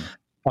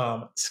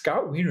 Mm-hmm.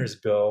 Scott Wiener's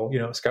bill,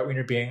 Scott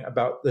Wiener being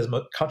about as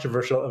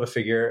controversial of a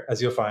figure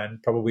as you'll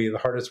find, probably the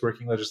hardest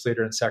working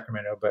legislator in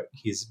Sacramento, but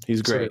he's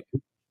great.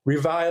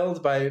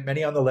 Reviled by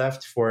many on the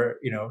left for,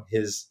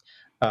 his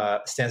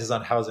stances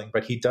on housing,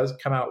 but he does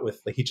come out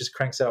with, he just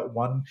cranks out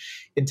one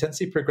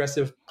intensely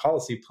progressive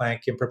policy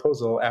plank and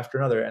proposal after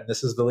another. And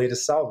this is the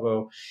latest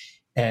salvo.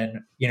 And,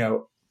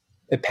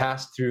 it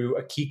passed through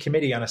a key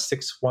committee on a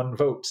 6-1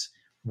 vote,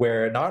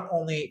 where not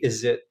only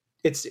is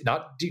it's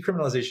not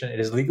decriminalization, it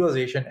is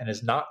legalization, and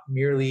is not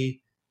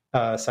merely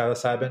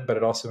psilocybin, but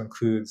it also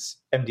includes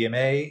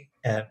MDMA.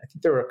 And I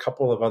think there were a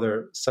couple of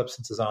other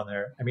substances on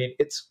there. I mean,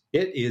 it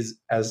is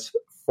as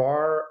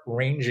far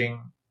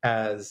ranging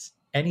as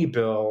any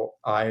bill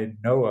I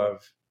know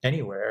of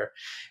anywhere.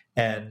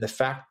 And the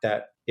fact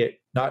that it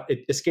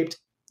escaped,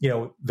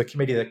 the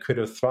committee that could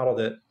have throttled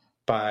it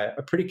by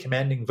a pretty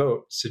commanding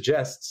vote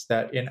suggests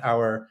that in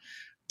our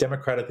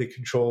democratically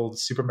controlled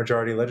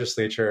supermajority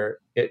legislature,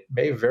 it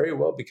may very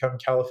well become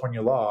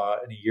California law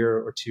in a year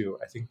or two.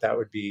 I think that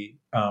would be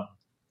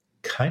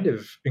kind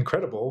of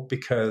incredible,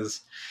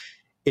 because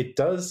it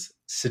does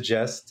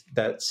suggest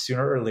that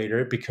sooner or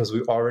later, because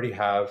we already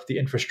have the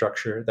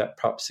infrastructure that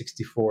Prop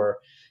 64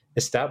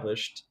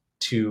 established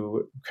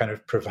to kind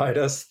of provide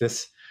us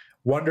this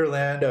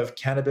wonderland of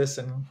cannabis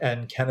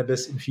and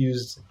cannabis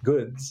infused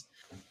goods,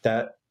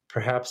 that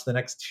perhaps the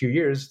next few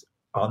years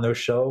on those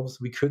shelves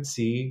we could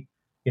see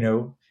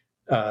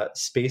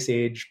space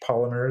age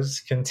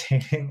polymers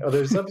containing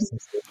other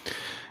substances.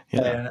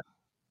 And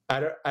I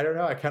don't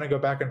know, I kind of go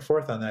back and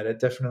forth on that. It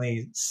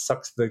definitely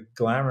sucks the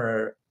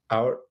glamour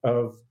out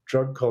of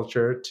drug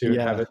culture to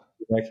have it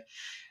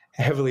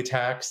heavily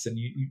taxed. And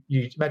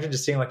you imagine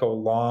just seeing a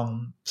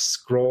long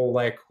scroll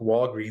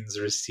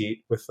Walgreens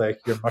receipt with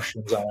your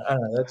mushrooms on it. I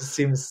don't know, that just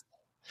seems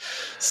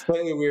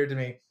slightly weird to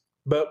me.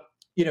 But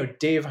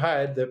Dave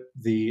Hyde,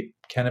 the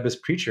cannabis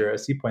preacher,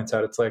 as he points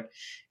out,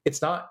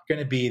 it's not going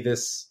to be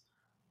this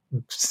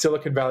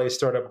Silicon Valley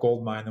startup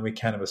goldmine the way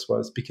cannabis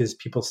was, because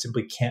people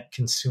simply can't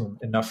consume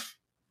enough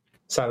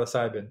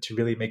psilocybin to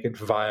really make it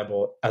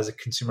viable as a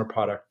consumer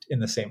product in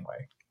the same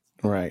way.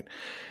 Right.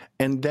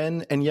 And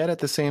yet at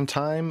the same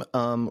time,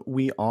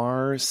 we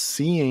are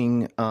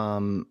seeing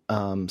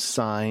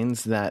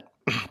signs that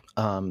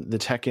the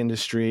tech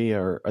industry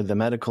or the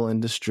medical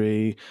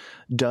industry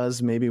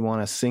does maybe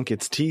want to sink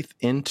its teeth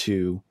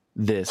into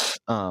this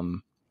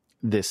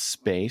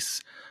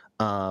space.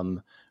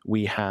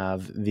 We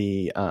have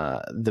the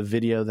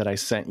video that I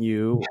sent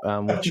you,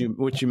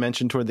 which you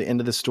mentioned toward the end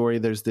of the story.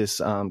 There's this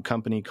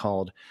company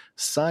called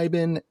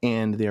Cybin,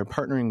 and they're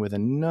partnering with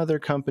another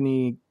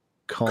company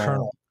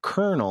called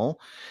Kernel.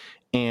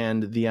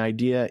 And the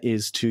idea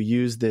is to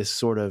use this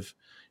sort of,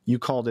 you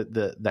called it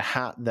the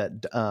hat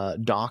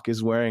that Doc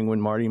is wearing when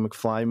Marty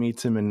McFly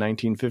meets him in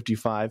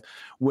 1955,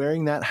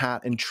 wearing that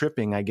hat and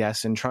tripping, I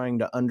guess, and trying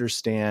to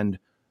understand,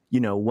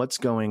 what's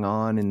going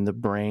on in the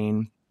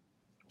brain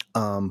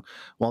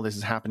while this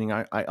is happening.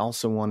 I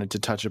also wanted to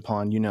touch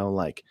upon,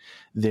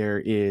 there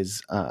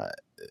is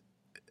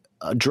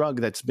a drug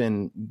that's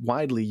been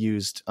widely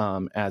used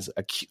as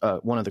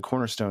one of the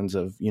cornerstones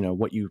of,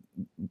 what you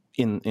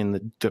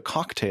in the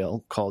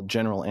cocktail called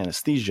general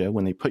anesthesia,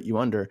 when they put you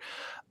under,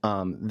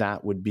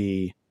 that would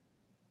be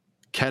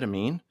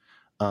ketamine.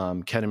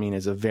 Ketamine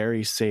is a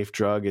very safe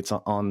drug. It's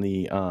on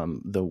the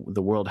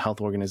World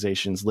Health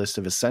Organization's list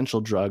of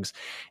essential drugs,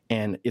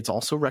 and it's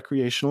also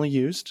recreationally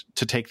used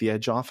to take the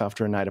edge off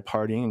after a night of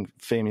partying.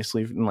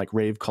 Famously, in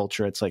rave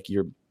culture, it's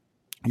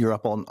you're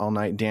up all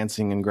night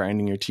dancing and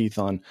grinding your teeth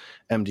on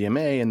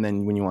MDMA, and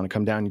then when you want to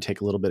come down, you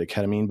take a little bit of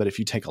ketamine. But if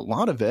you take a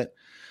lot of it,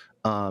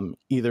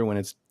 either when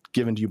it's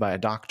given to you by a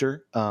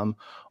doctor,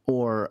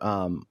 or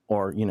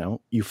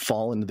you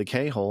fall into the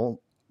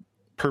K-hole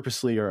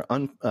purposely or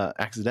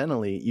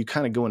accidentally, you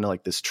kind of go into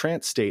this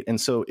trance state. And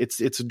so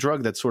it's a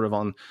drug that's sort of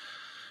on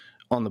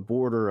the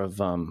border of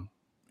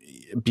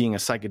being a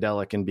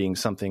psychedelic and being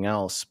something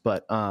else.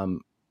 But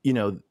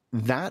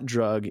that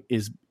drug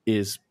is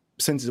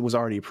since it was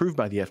already approved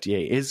by the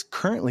FDA, is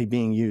currently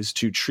being used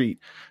to treat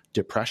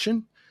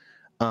depression,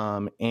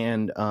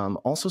 and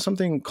also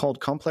something called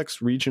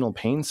complex regional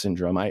pain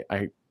syndrome.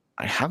 I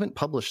haven't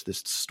published this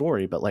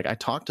story, but I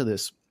talked to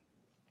this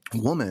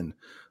woman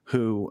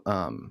who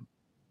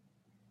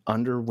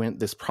underwent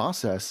this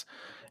process,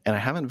 and I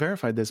haven't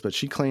verified this, but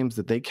she claims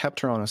that they kept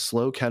her on a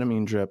slow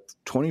ketamine drip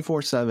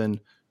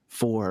 24/7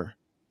 for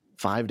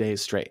 5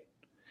 days straight.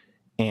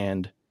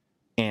 And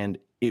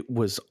it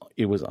was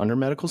under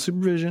medical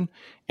supervision,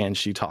 and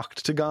she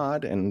talked to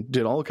God and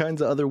did all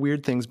kinds of other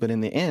weird things. But in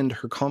the end,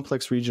 her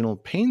complex regional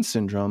pain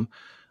syndrome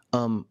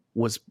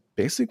was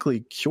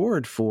basically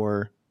cured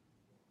for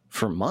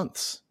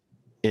months.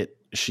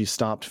 She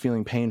stopped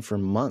feeling pain for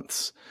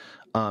months.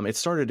 It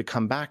started to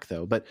come back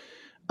though, but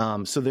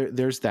so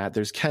there's that.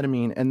 There's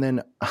ketamine, and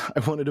then I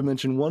wanted to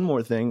mention one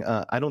more thing.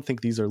 I don't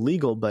think these are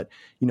legal, but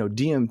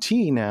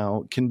DMT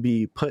now can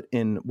be put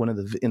in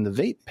in the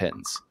vape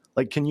pens.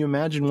 Like, can you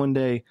imagine one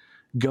day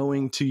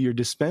going to your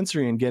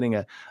dispensary and getting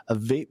a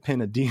vape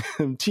pen of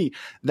DMT?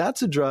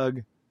 That's a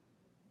drug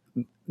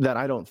that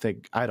I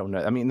don't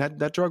know. I mean,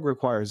 that drug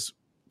requires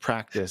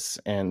practice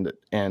and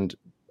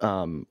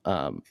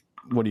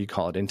what do you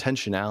call it?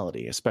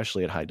 Intentionality,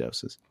 especially at high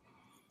doses.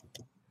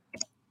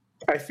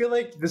 I feel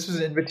like this was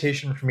an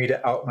invitation for me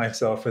to out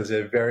myself as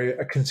a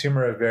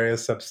consumer of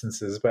various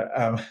substances, but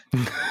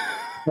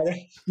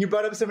you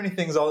brought up so many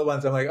things all at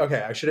once. I'm like,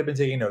 okay, I should have been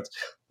taking notes.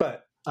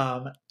 But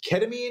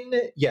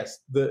ketamine, yes,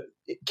 the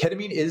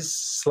ketamine is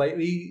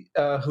slightly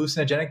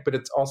hallucinogenic, but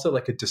it's also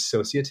like a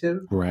dissociative.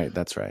 Right,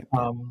 that's right.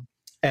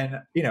 And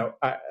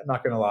I'm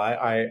not gonna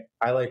lie,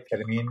 I like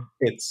ketamine.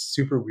 It's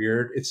super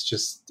weird. It's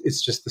just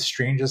the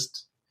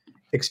strangest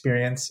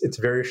experience. It's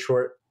very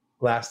short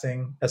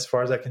lasting. As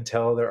far as I can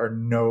tell, there are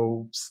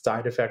no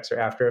side effects or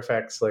after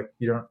effects. Like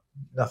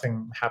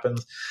nothing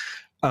happens.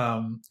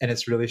 And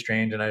it's really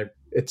strange, and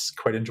it's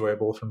quite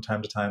enjoyable from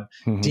time to time.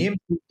 Mm-hmm.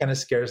 DMT kind of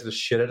scares the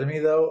shit out of me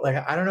though. Like,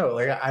 I don't know.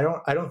 Like, I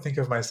don't think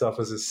of myself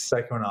as a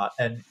psychonaut.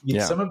 And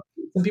some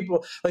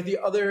people, like the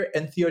other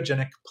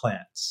entheogenic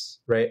plants,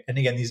 right? And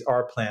again, these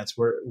are plants.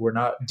 We're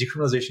not,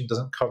 decriminalization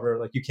doesn't cover,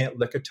 like, you can't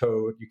lick a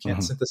toad, you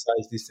can't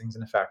synthesize these things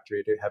in a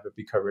factory to have it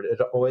be covered.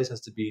 It always has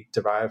to be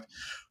derived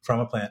from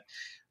a plant.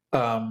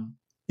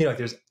 Like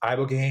there's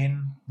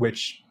ibogaine,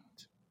 which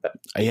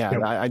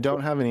I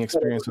don't have any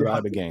experience with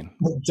ibogaine.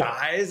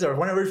 Dies, or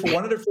one every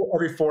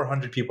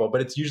 400 people,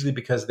 but it's usually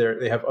because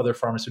they have other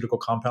pharmaceutical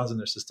compounds in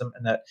their system,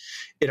 and that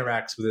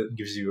interacts with it and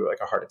gives you like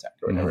a heart attack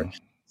or whatever.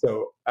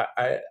 So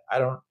I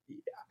don't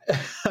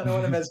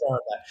want to mess around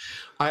with that.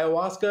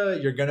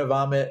 Ayahuasca, you're gonna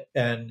vomit,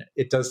 and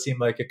it does seem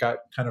like it got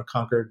kind of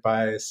conquered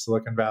by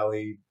Silicon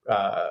Valley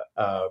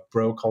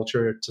bro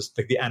culture, just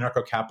like the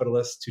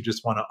anarcho-capitalists who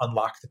just want to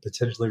unlock the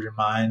potential of your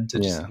mind to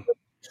just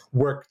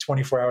work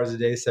 24 hours a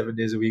day, 7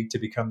 days a week to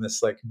become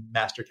this like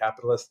master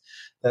capitalist.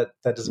 That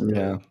doesn't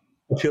really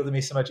appeal to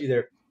me so much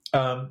either.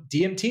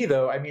 DMT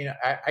though, I mean,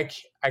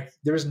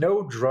 there's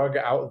no drug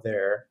out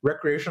there,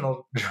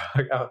 recreational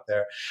drug out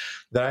there,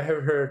 that I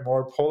have heard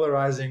more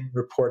polarizing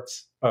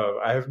reports of.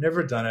 I have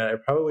never done it. I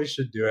probably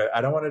should do it.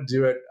 I don't want to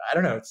do it. I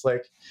don't know. It's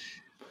like,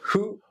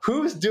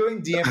 who's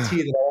doing DMT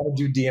that I want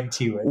to do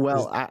DMT with?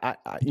 Well,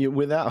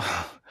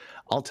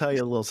 I'll tell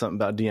you a little something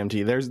about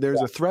DMT.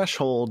 There's a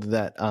threshold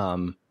that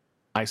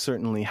I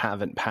certainly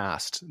haven't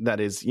passed.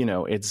 That is,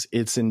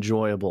 it's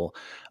enjoyable.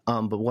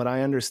 But what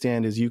I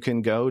understand is you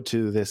can go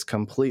to this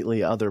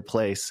completely other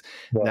place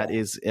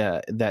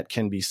that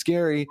can be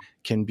scary,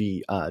 can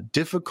be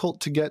difficult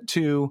to get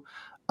to,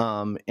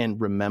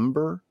 and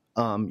remember.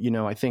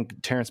 I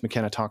think Terence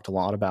McKenna talked a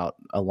lot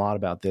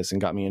about this and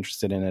got me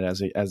interested in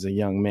it as a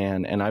young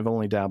man. And I've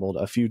only dabbled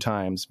a few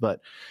times, but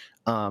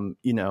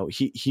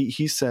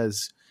he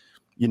says,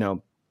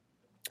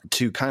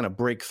 to kind of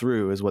break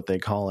through is what they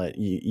call it.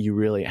 You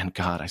really, and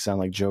God, I sound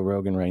like Joe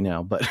Rogan right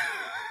now, but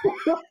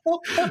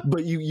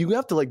but you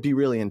have to like be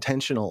really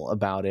intentional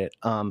about it.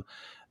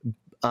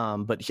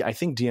 But I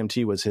think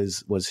DMT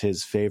was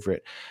his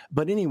favorite.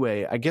 But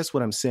anyway, I guess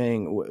what I'm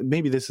saying,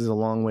 maybe this is a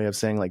long way of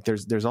saying, like,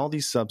 there's all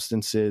these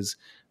substances,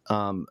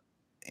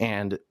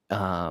 and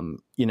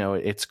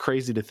it's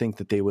crazy to think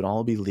that they would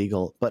all be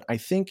legal. But I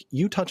think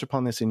you touch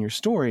upon this in your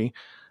story.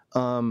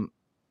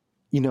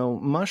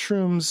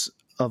 Mushrooms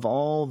of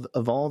all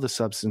the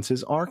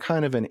substances are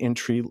kind of an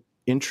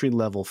entry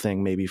level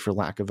thing, maybe, for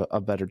lack of a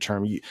better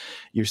term.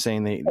 You're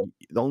saying they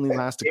only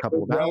last a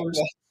couple of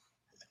hours.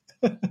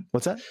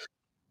 What's that?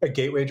 A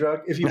gateway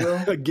drug, if you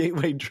will. A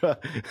gateway drug.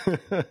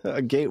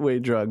 A gateway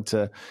drug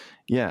to,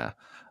 yeah.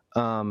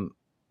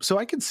 So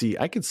I could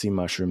see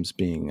mushrooms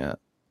being a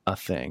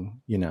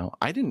thing.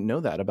 I didn't know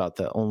that about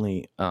the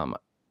only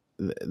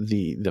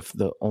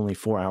the only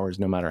 4 hours,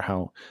 no matter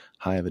how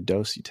high of a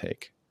dose you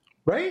take.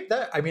 Right.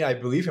 I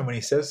believe him when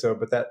he says so,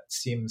 but that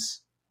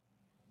seems,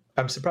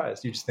 I'm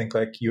surprised. You just think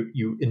like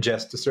you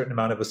ingest a certain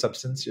amount of a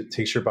substance, it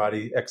takes your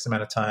body X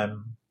amount of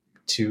time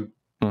to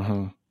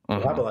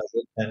metabolize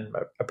it, and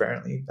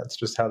apparently that's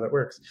just how that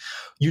works.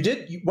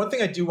 One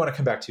thing I do want to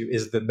come back to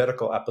is the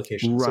medical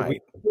application.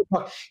 Right.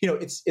 So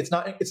it's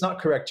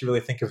not correct to really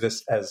think of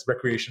this as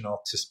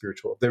recreational to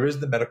spiritual. There is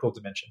the medical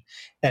dimension,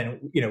 and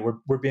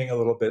we're being a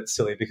little bit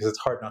silly because it's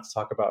hard not to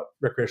talk about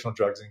recreational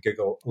drugs and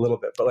giggle a little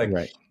bit, but like,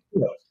 right.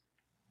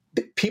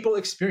 People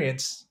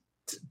experience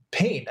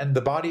pain, and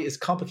the body is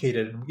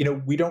complicated.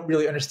 We don't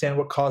really understand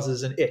what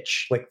causes an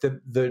itch. Like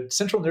the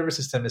central nervous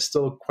system is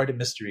still quite a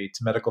mystery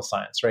to medical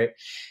science, right?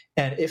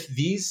 And if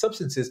these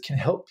substances can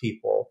help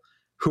people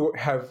who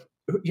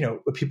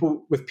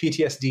people with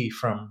PTSD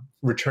from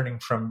returning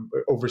from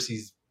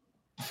overseas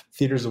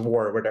theaters of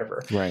war or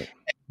whatever. Right.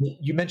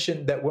 You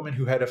mentioned that woman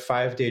who had a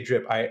 5-day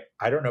drip. I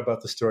don't know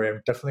about the story.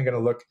 I'm definitely going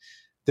to look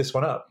this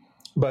one up.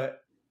 But,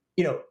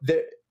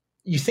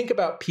 you think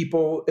about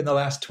people in the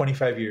last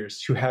 25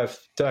 years who have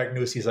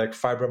diagnoses like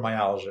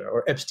fibromyalgia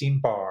or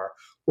Epstein-Barr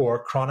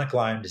or chronic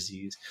Lyme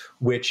disease,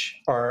 which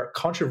are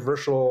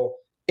controversial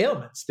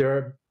ailments.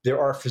 There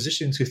are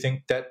physicians who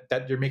think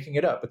that you're making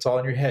it up. It's all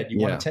in your head. You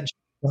want attention,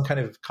 some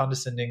kind of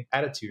condescending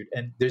attitude.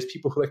 And there's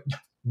people who are like,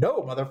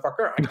 no,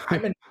 motherfucker,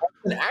 I'm in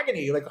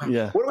agony. Like, what do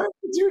I have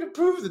to do to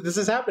prove that this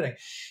is happening?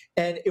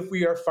 And if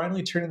we are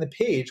finally turning the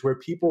page where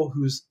people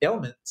whose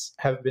ailments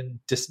have been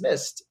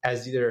dismissed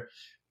as either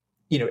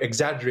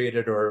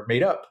exaggerated or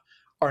made up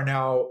are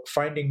now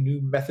finding new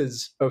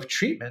methods of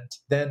treatment,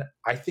 then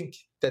I think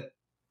that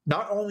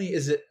not only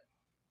is it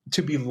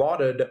to be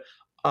lauded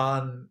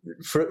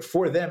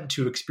for them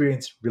to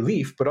experience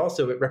relief, but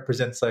also it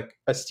represents like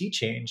a sea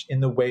change in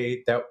the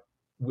way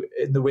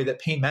that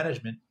pain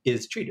management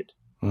is treated.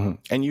 Mm-hmm.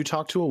 And you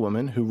talked to a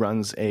woman who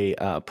runs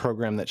a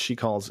program that she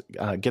calls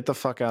 "Get the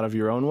fuck out of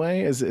your own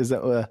way." Is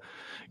that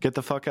 "Get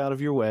the fuck out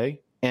of your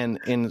way"?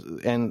 And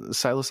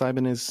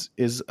psilocybin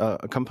is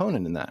a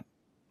component in that.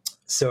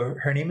 So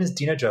her name is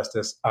Dina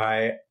Justice.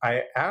 I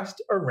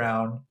asked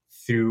around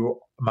through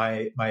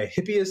my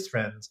hippiest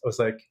friends. I was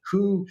like,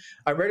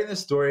 I'm writing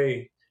this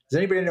story. Does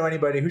anybody know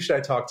anybody? Who should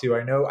I talk to?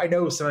 I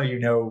know some of you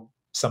know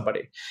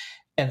somebody.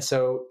 And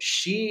so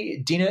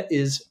Dina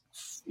is,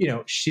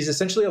 she's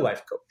essentially a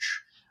life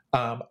coach.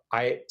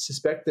 I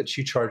suspect that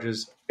she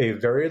charges a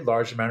very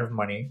large amount of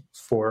money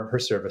for her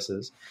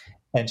services,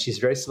 and she's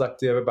very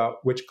selective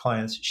about which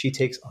clients she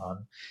takes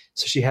on.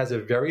 So she has a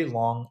very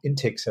long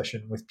intake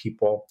session with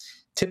people.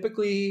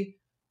 Typically,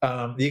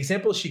 the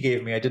example she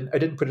gave me, I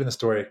didn't put it in the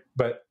story,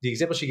 but the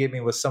example she gave me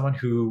was someone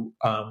who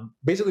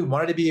basically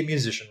wanted to be a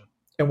musician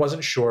and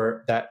wasn't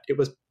sure that it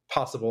was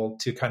possible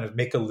to kind of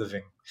make a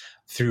living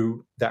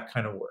through that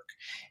kind of work.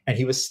 And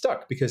he was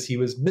stuck because he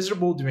was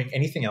miserable doing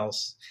anything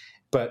else,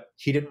 but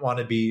he didn't want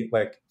to be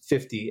like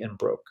 50 and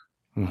broke.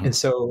 Mm-hmm. And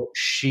so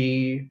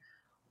she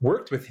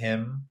worked with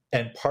him,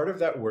 and part of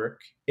that work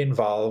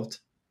involved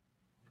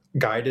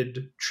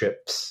guided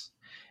trips.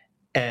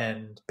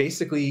 And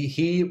basically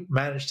he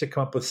managed to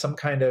come up with some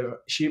kind of,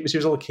 she was a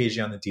little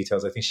cagey on the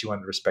details. I think she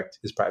wanted to respect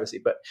his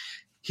privacy, but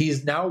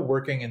he's now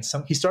working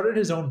he started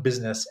his own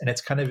business, and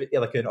it's kind of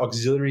like an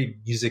auxiliary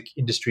music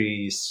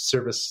industry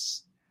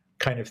service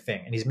kind of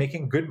thing. And he's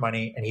making good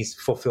money, and he's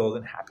fulfilled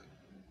and happy.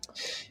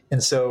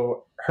 And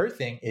so her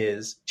thing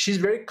is she's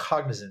very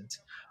cognizant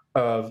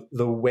of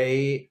the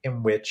way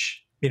in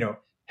which,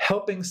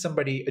 helping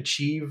somebody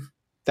achieve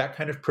that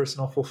kind of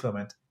personal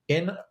fulfillment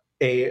in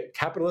a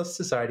capitalist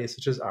society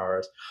such as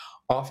ours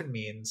often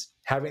means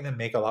having them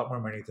make a lot more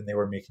money than they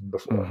were making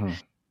before. Mm-hmm.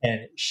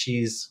 And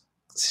she's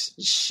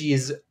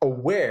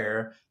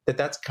aware that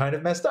that's kind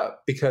of messed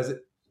up, because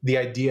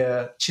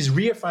she's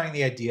reifying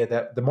the idea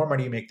that the more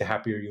money you make, the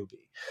happier you'll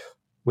be,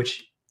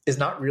 which is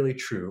not really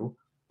true.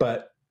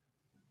 But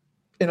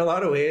in a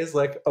lot of ways,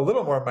 like a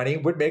little more money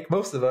would make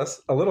most of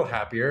us a little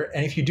happier.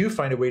 And if you do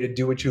find a way to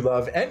do what you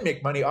love and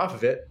make money off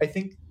of it, I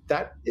think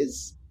that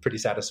is pretty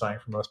satisfying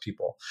for most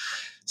people.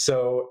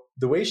 So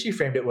the way she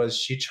framed it was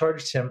she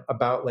charged him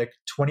about like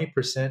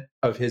 20%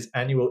 of his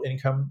annual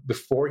income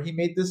before he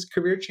made this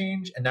career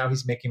change. And now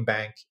he's making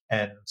bank.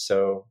 And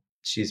so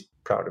she's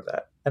proud of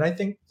that. And I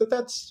think that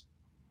that's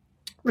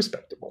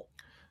respectable.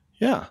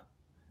 Yeah.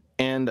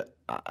 And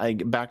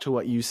back to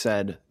what you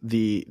said,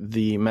 the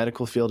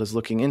medical field is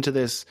looking into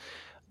this,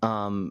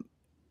 and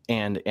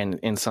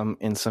in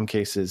some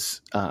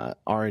cases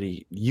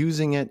already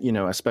using it.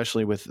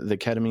 Especially with the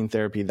ketamine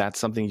therapy, that's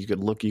something you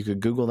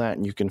could Google that,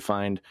 and you can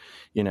find,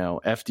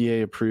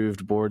 FDA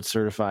approved, board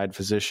certified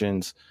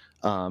physicians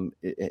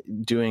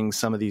doing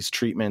some of these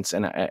treatments.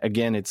 And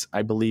again, it's,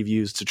 I believe,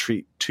 used to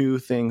treat two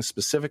things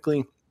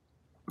specifically: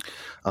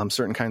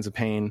 certain kinds of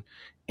pain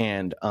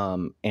and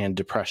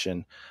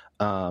depression.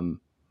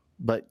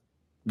 But,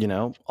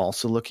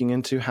 also looking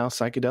into how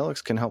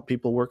psychedelics can help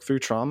people work through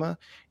trauma.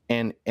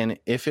 And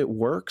if it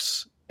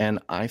works, and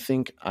I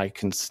think I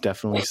can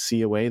definitely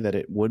see a way that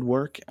it would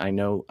work. I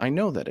know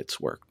that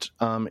it's worked.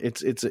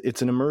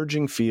 It's an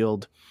emerging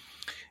field,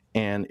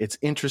 and it's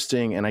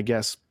interesting. And I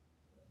guess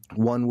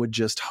one would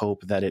just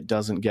hope that it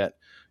doesn't get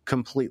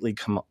completely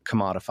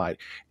commodified.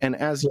 And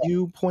as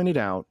you pointed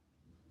out,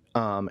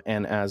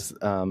 and as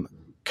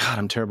God,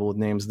 I'm terrible with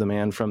names. The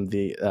man from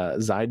the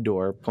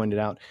Zydor pointed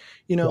out,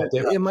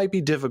 it might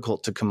be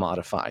difficult to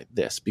commodify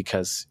this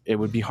because it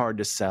would be hard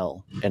to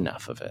sell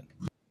enough of it.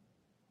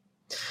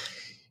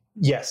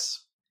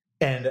 Yes.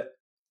 And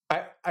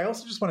I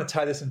also just want to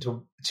tie this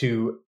into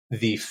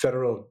the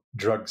federal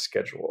drug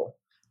schedule.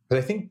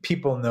 Because I think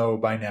people know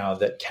by now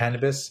that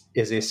cannabis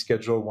is a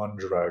Schedule I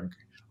drug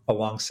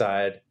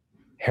alongside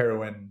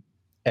heroin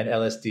and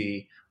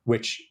LSD,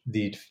 which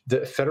the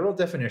federal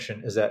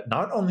definition is that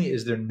not only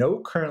is there no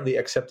currently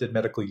accepted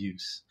medical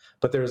use,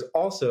 but there is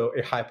also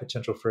a high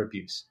potential for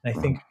abuse. And I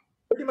think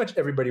pretty much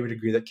everybody would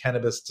agree that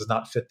cannabis does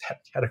not fit that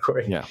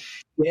category in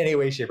any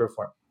way, shape, or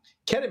form.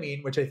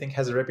 Ketamine, which I think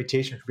has a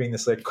reputation for being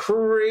this like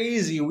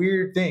crazy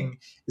weird thing,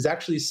 is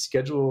actually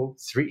Schedule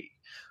 3,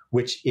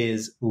 which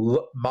is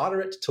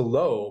moderate to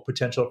low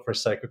potential for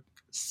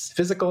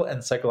physical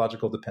and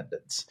psychological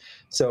dependence.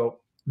 So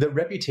the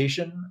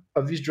reputation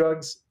of these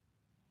drugs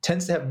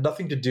tends to have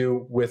nothing to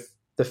do with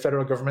the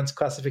federal government's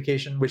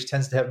classification, which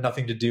tends to have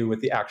nothing to do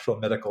with the actual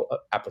medical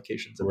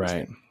applications of these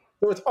things.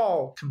 So it's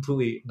all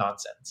completely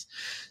nonsense.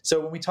 So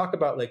when we talk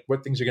about like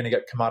what things are going to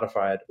get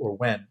commodified or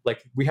when,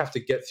 like we have to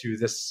get through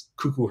this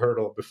cuckoo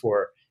hurdle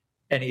before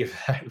any of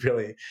that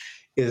really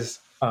is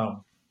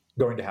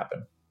going to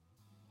happen.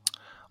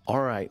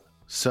 All right.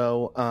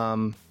 So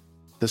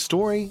the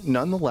story,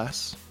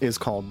 nonetheless, is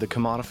called The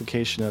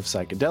Commodification of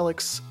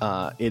Psychedelics.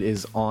 It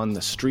is on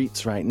the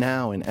streets right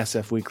now in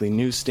SF Weekly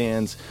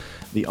newsstands.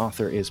 The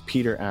author is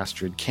Peter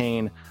Astrid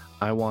Kane.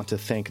 I want to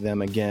thank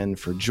them again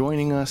for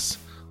joining us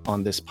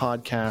on this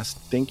podcast.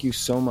 Thank you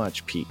so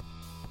much, Pete.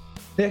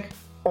 Nick,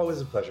 always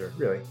a pleasure,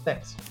 really.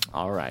 Thanks.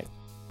 All right.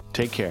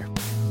 Take care.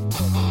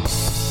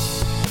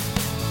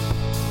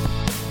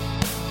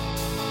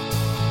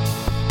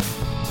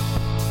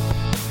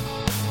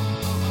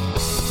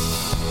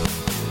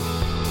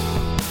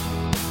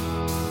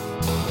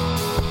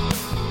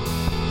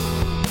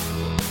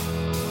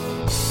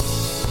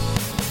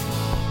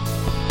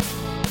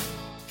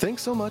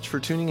 Thanks so much for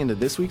tuning into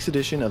this week's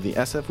edition of the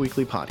SF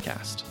Weekly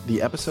podcast.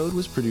 The episode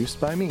was produced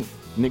by me,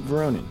 Nick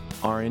Veronin.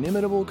 Our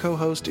inimitable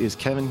co-host is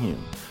Kevin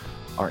Hume.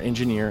 Our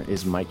engineer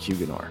is Mike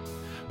Huguenot.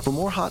 For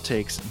more hot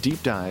takes,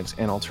 deep dives,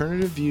 and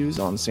alternative views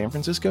on San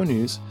Francisco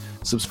news,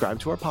 subscribe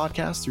to our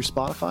podcast through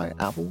Spotify,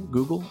 Apple,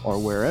 Google, or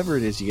wherever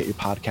it is you get your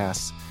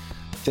podcasts.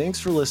 Thanks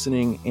for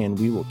listening, and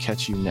we will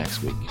catch you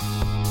next week.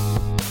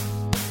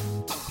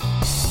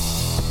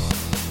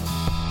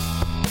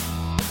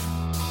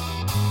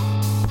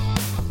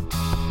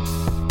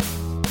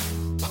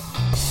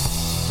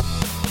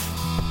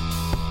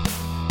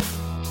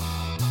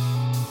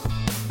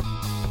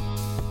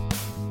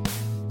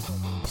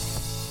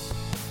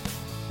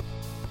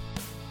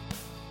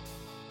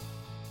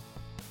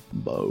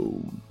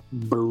 Boom.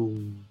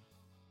 Boom.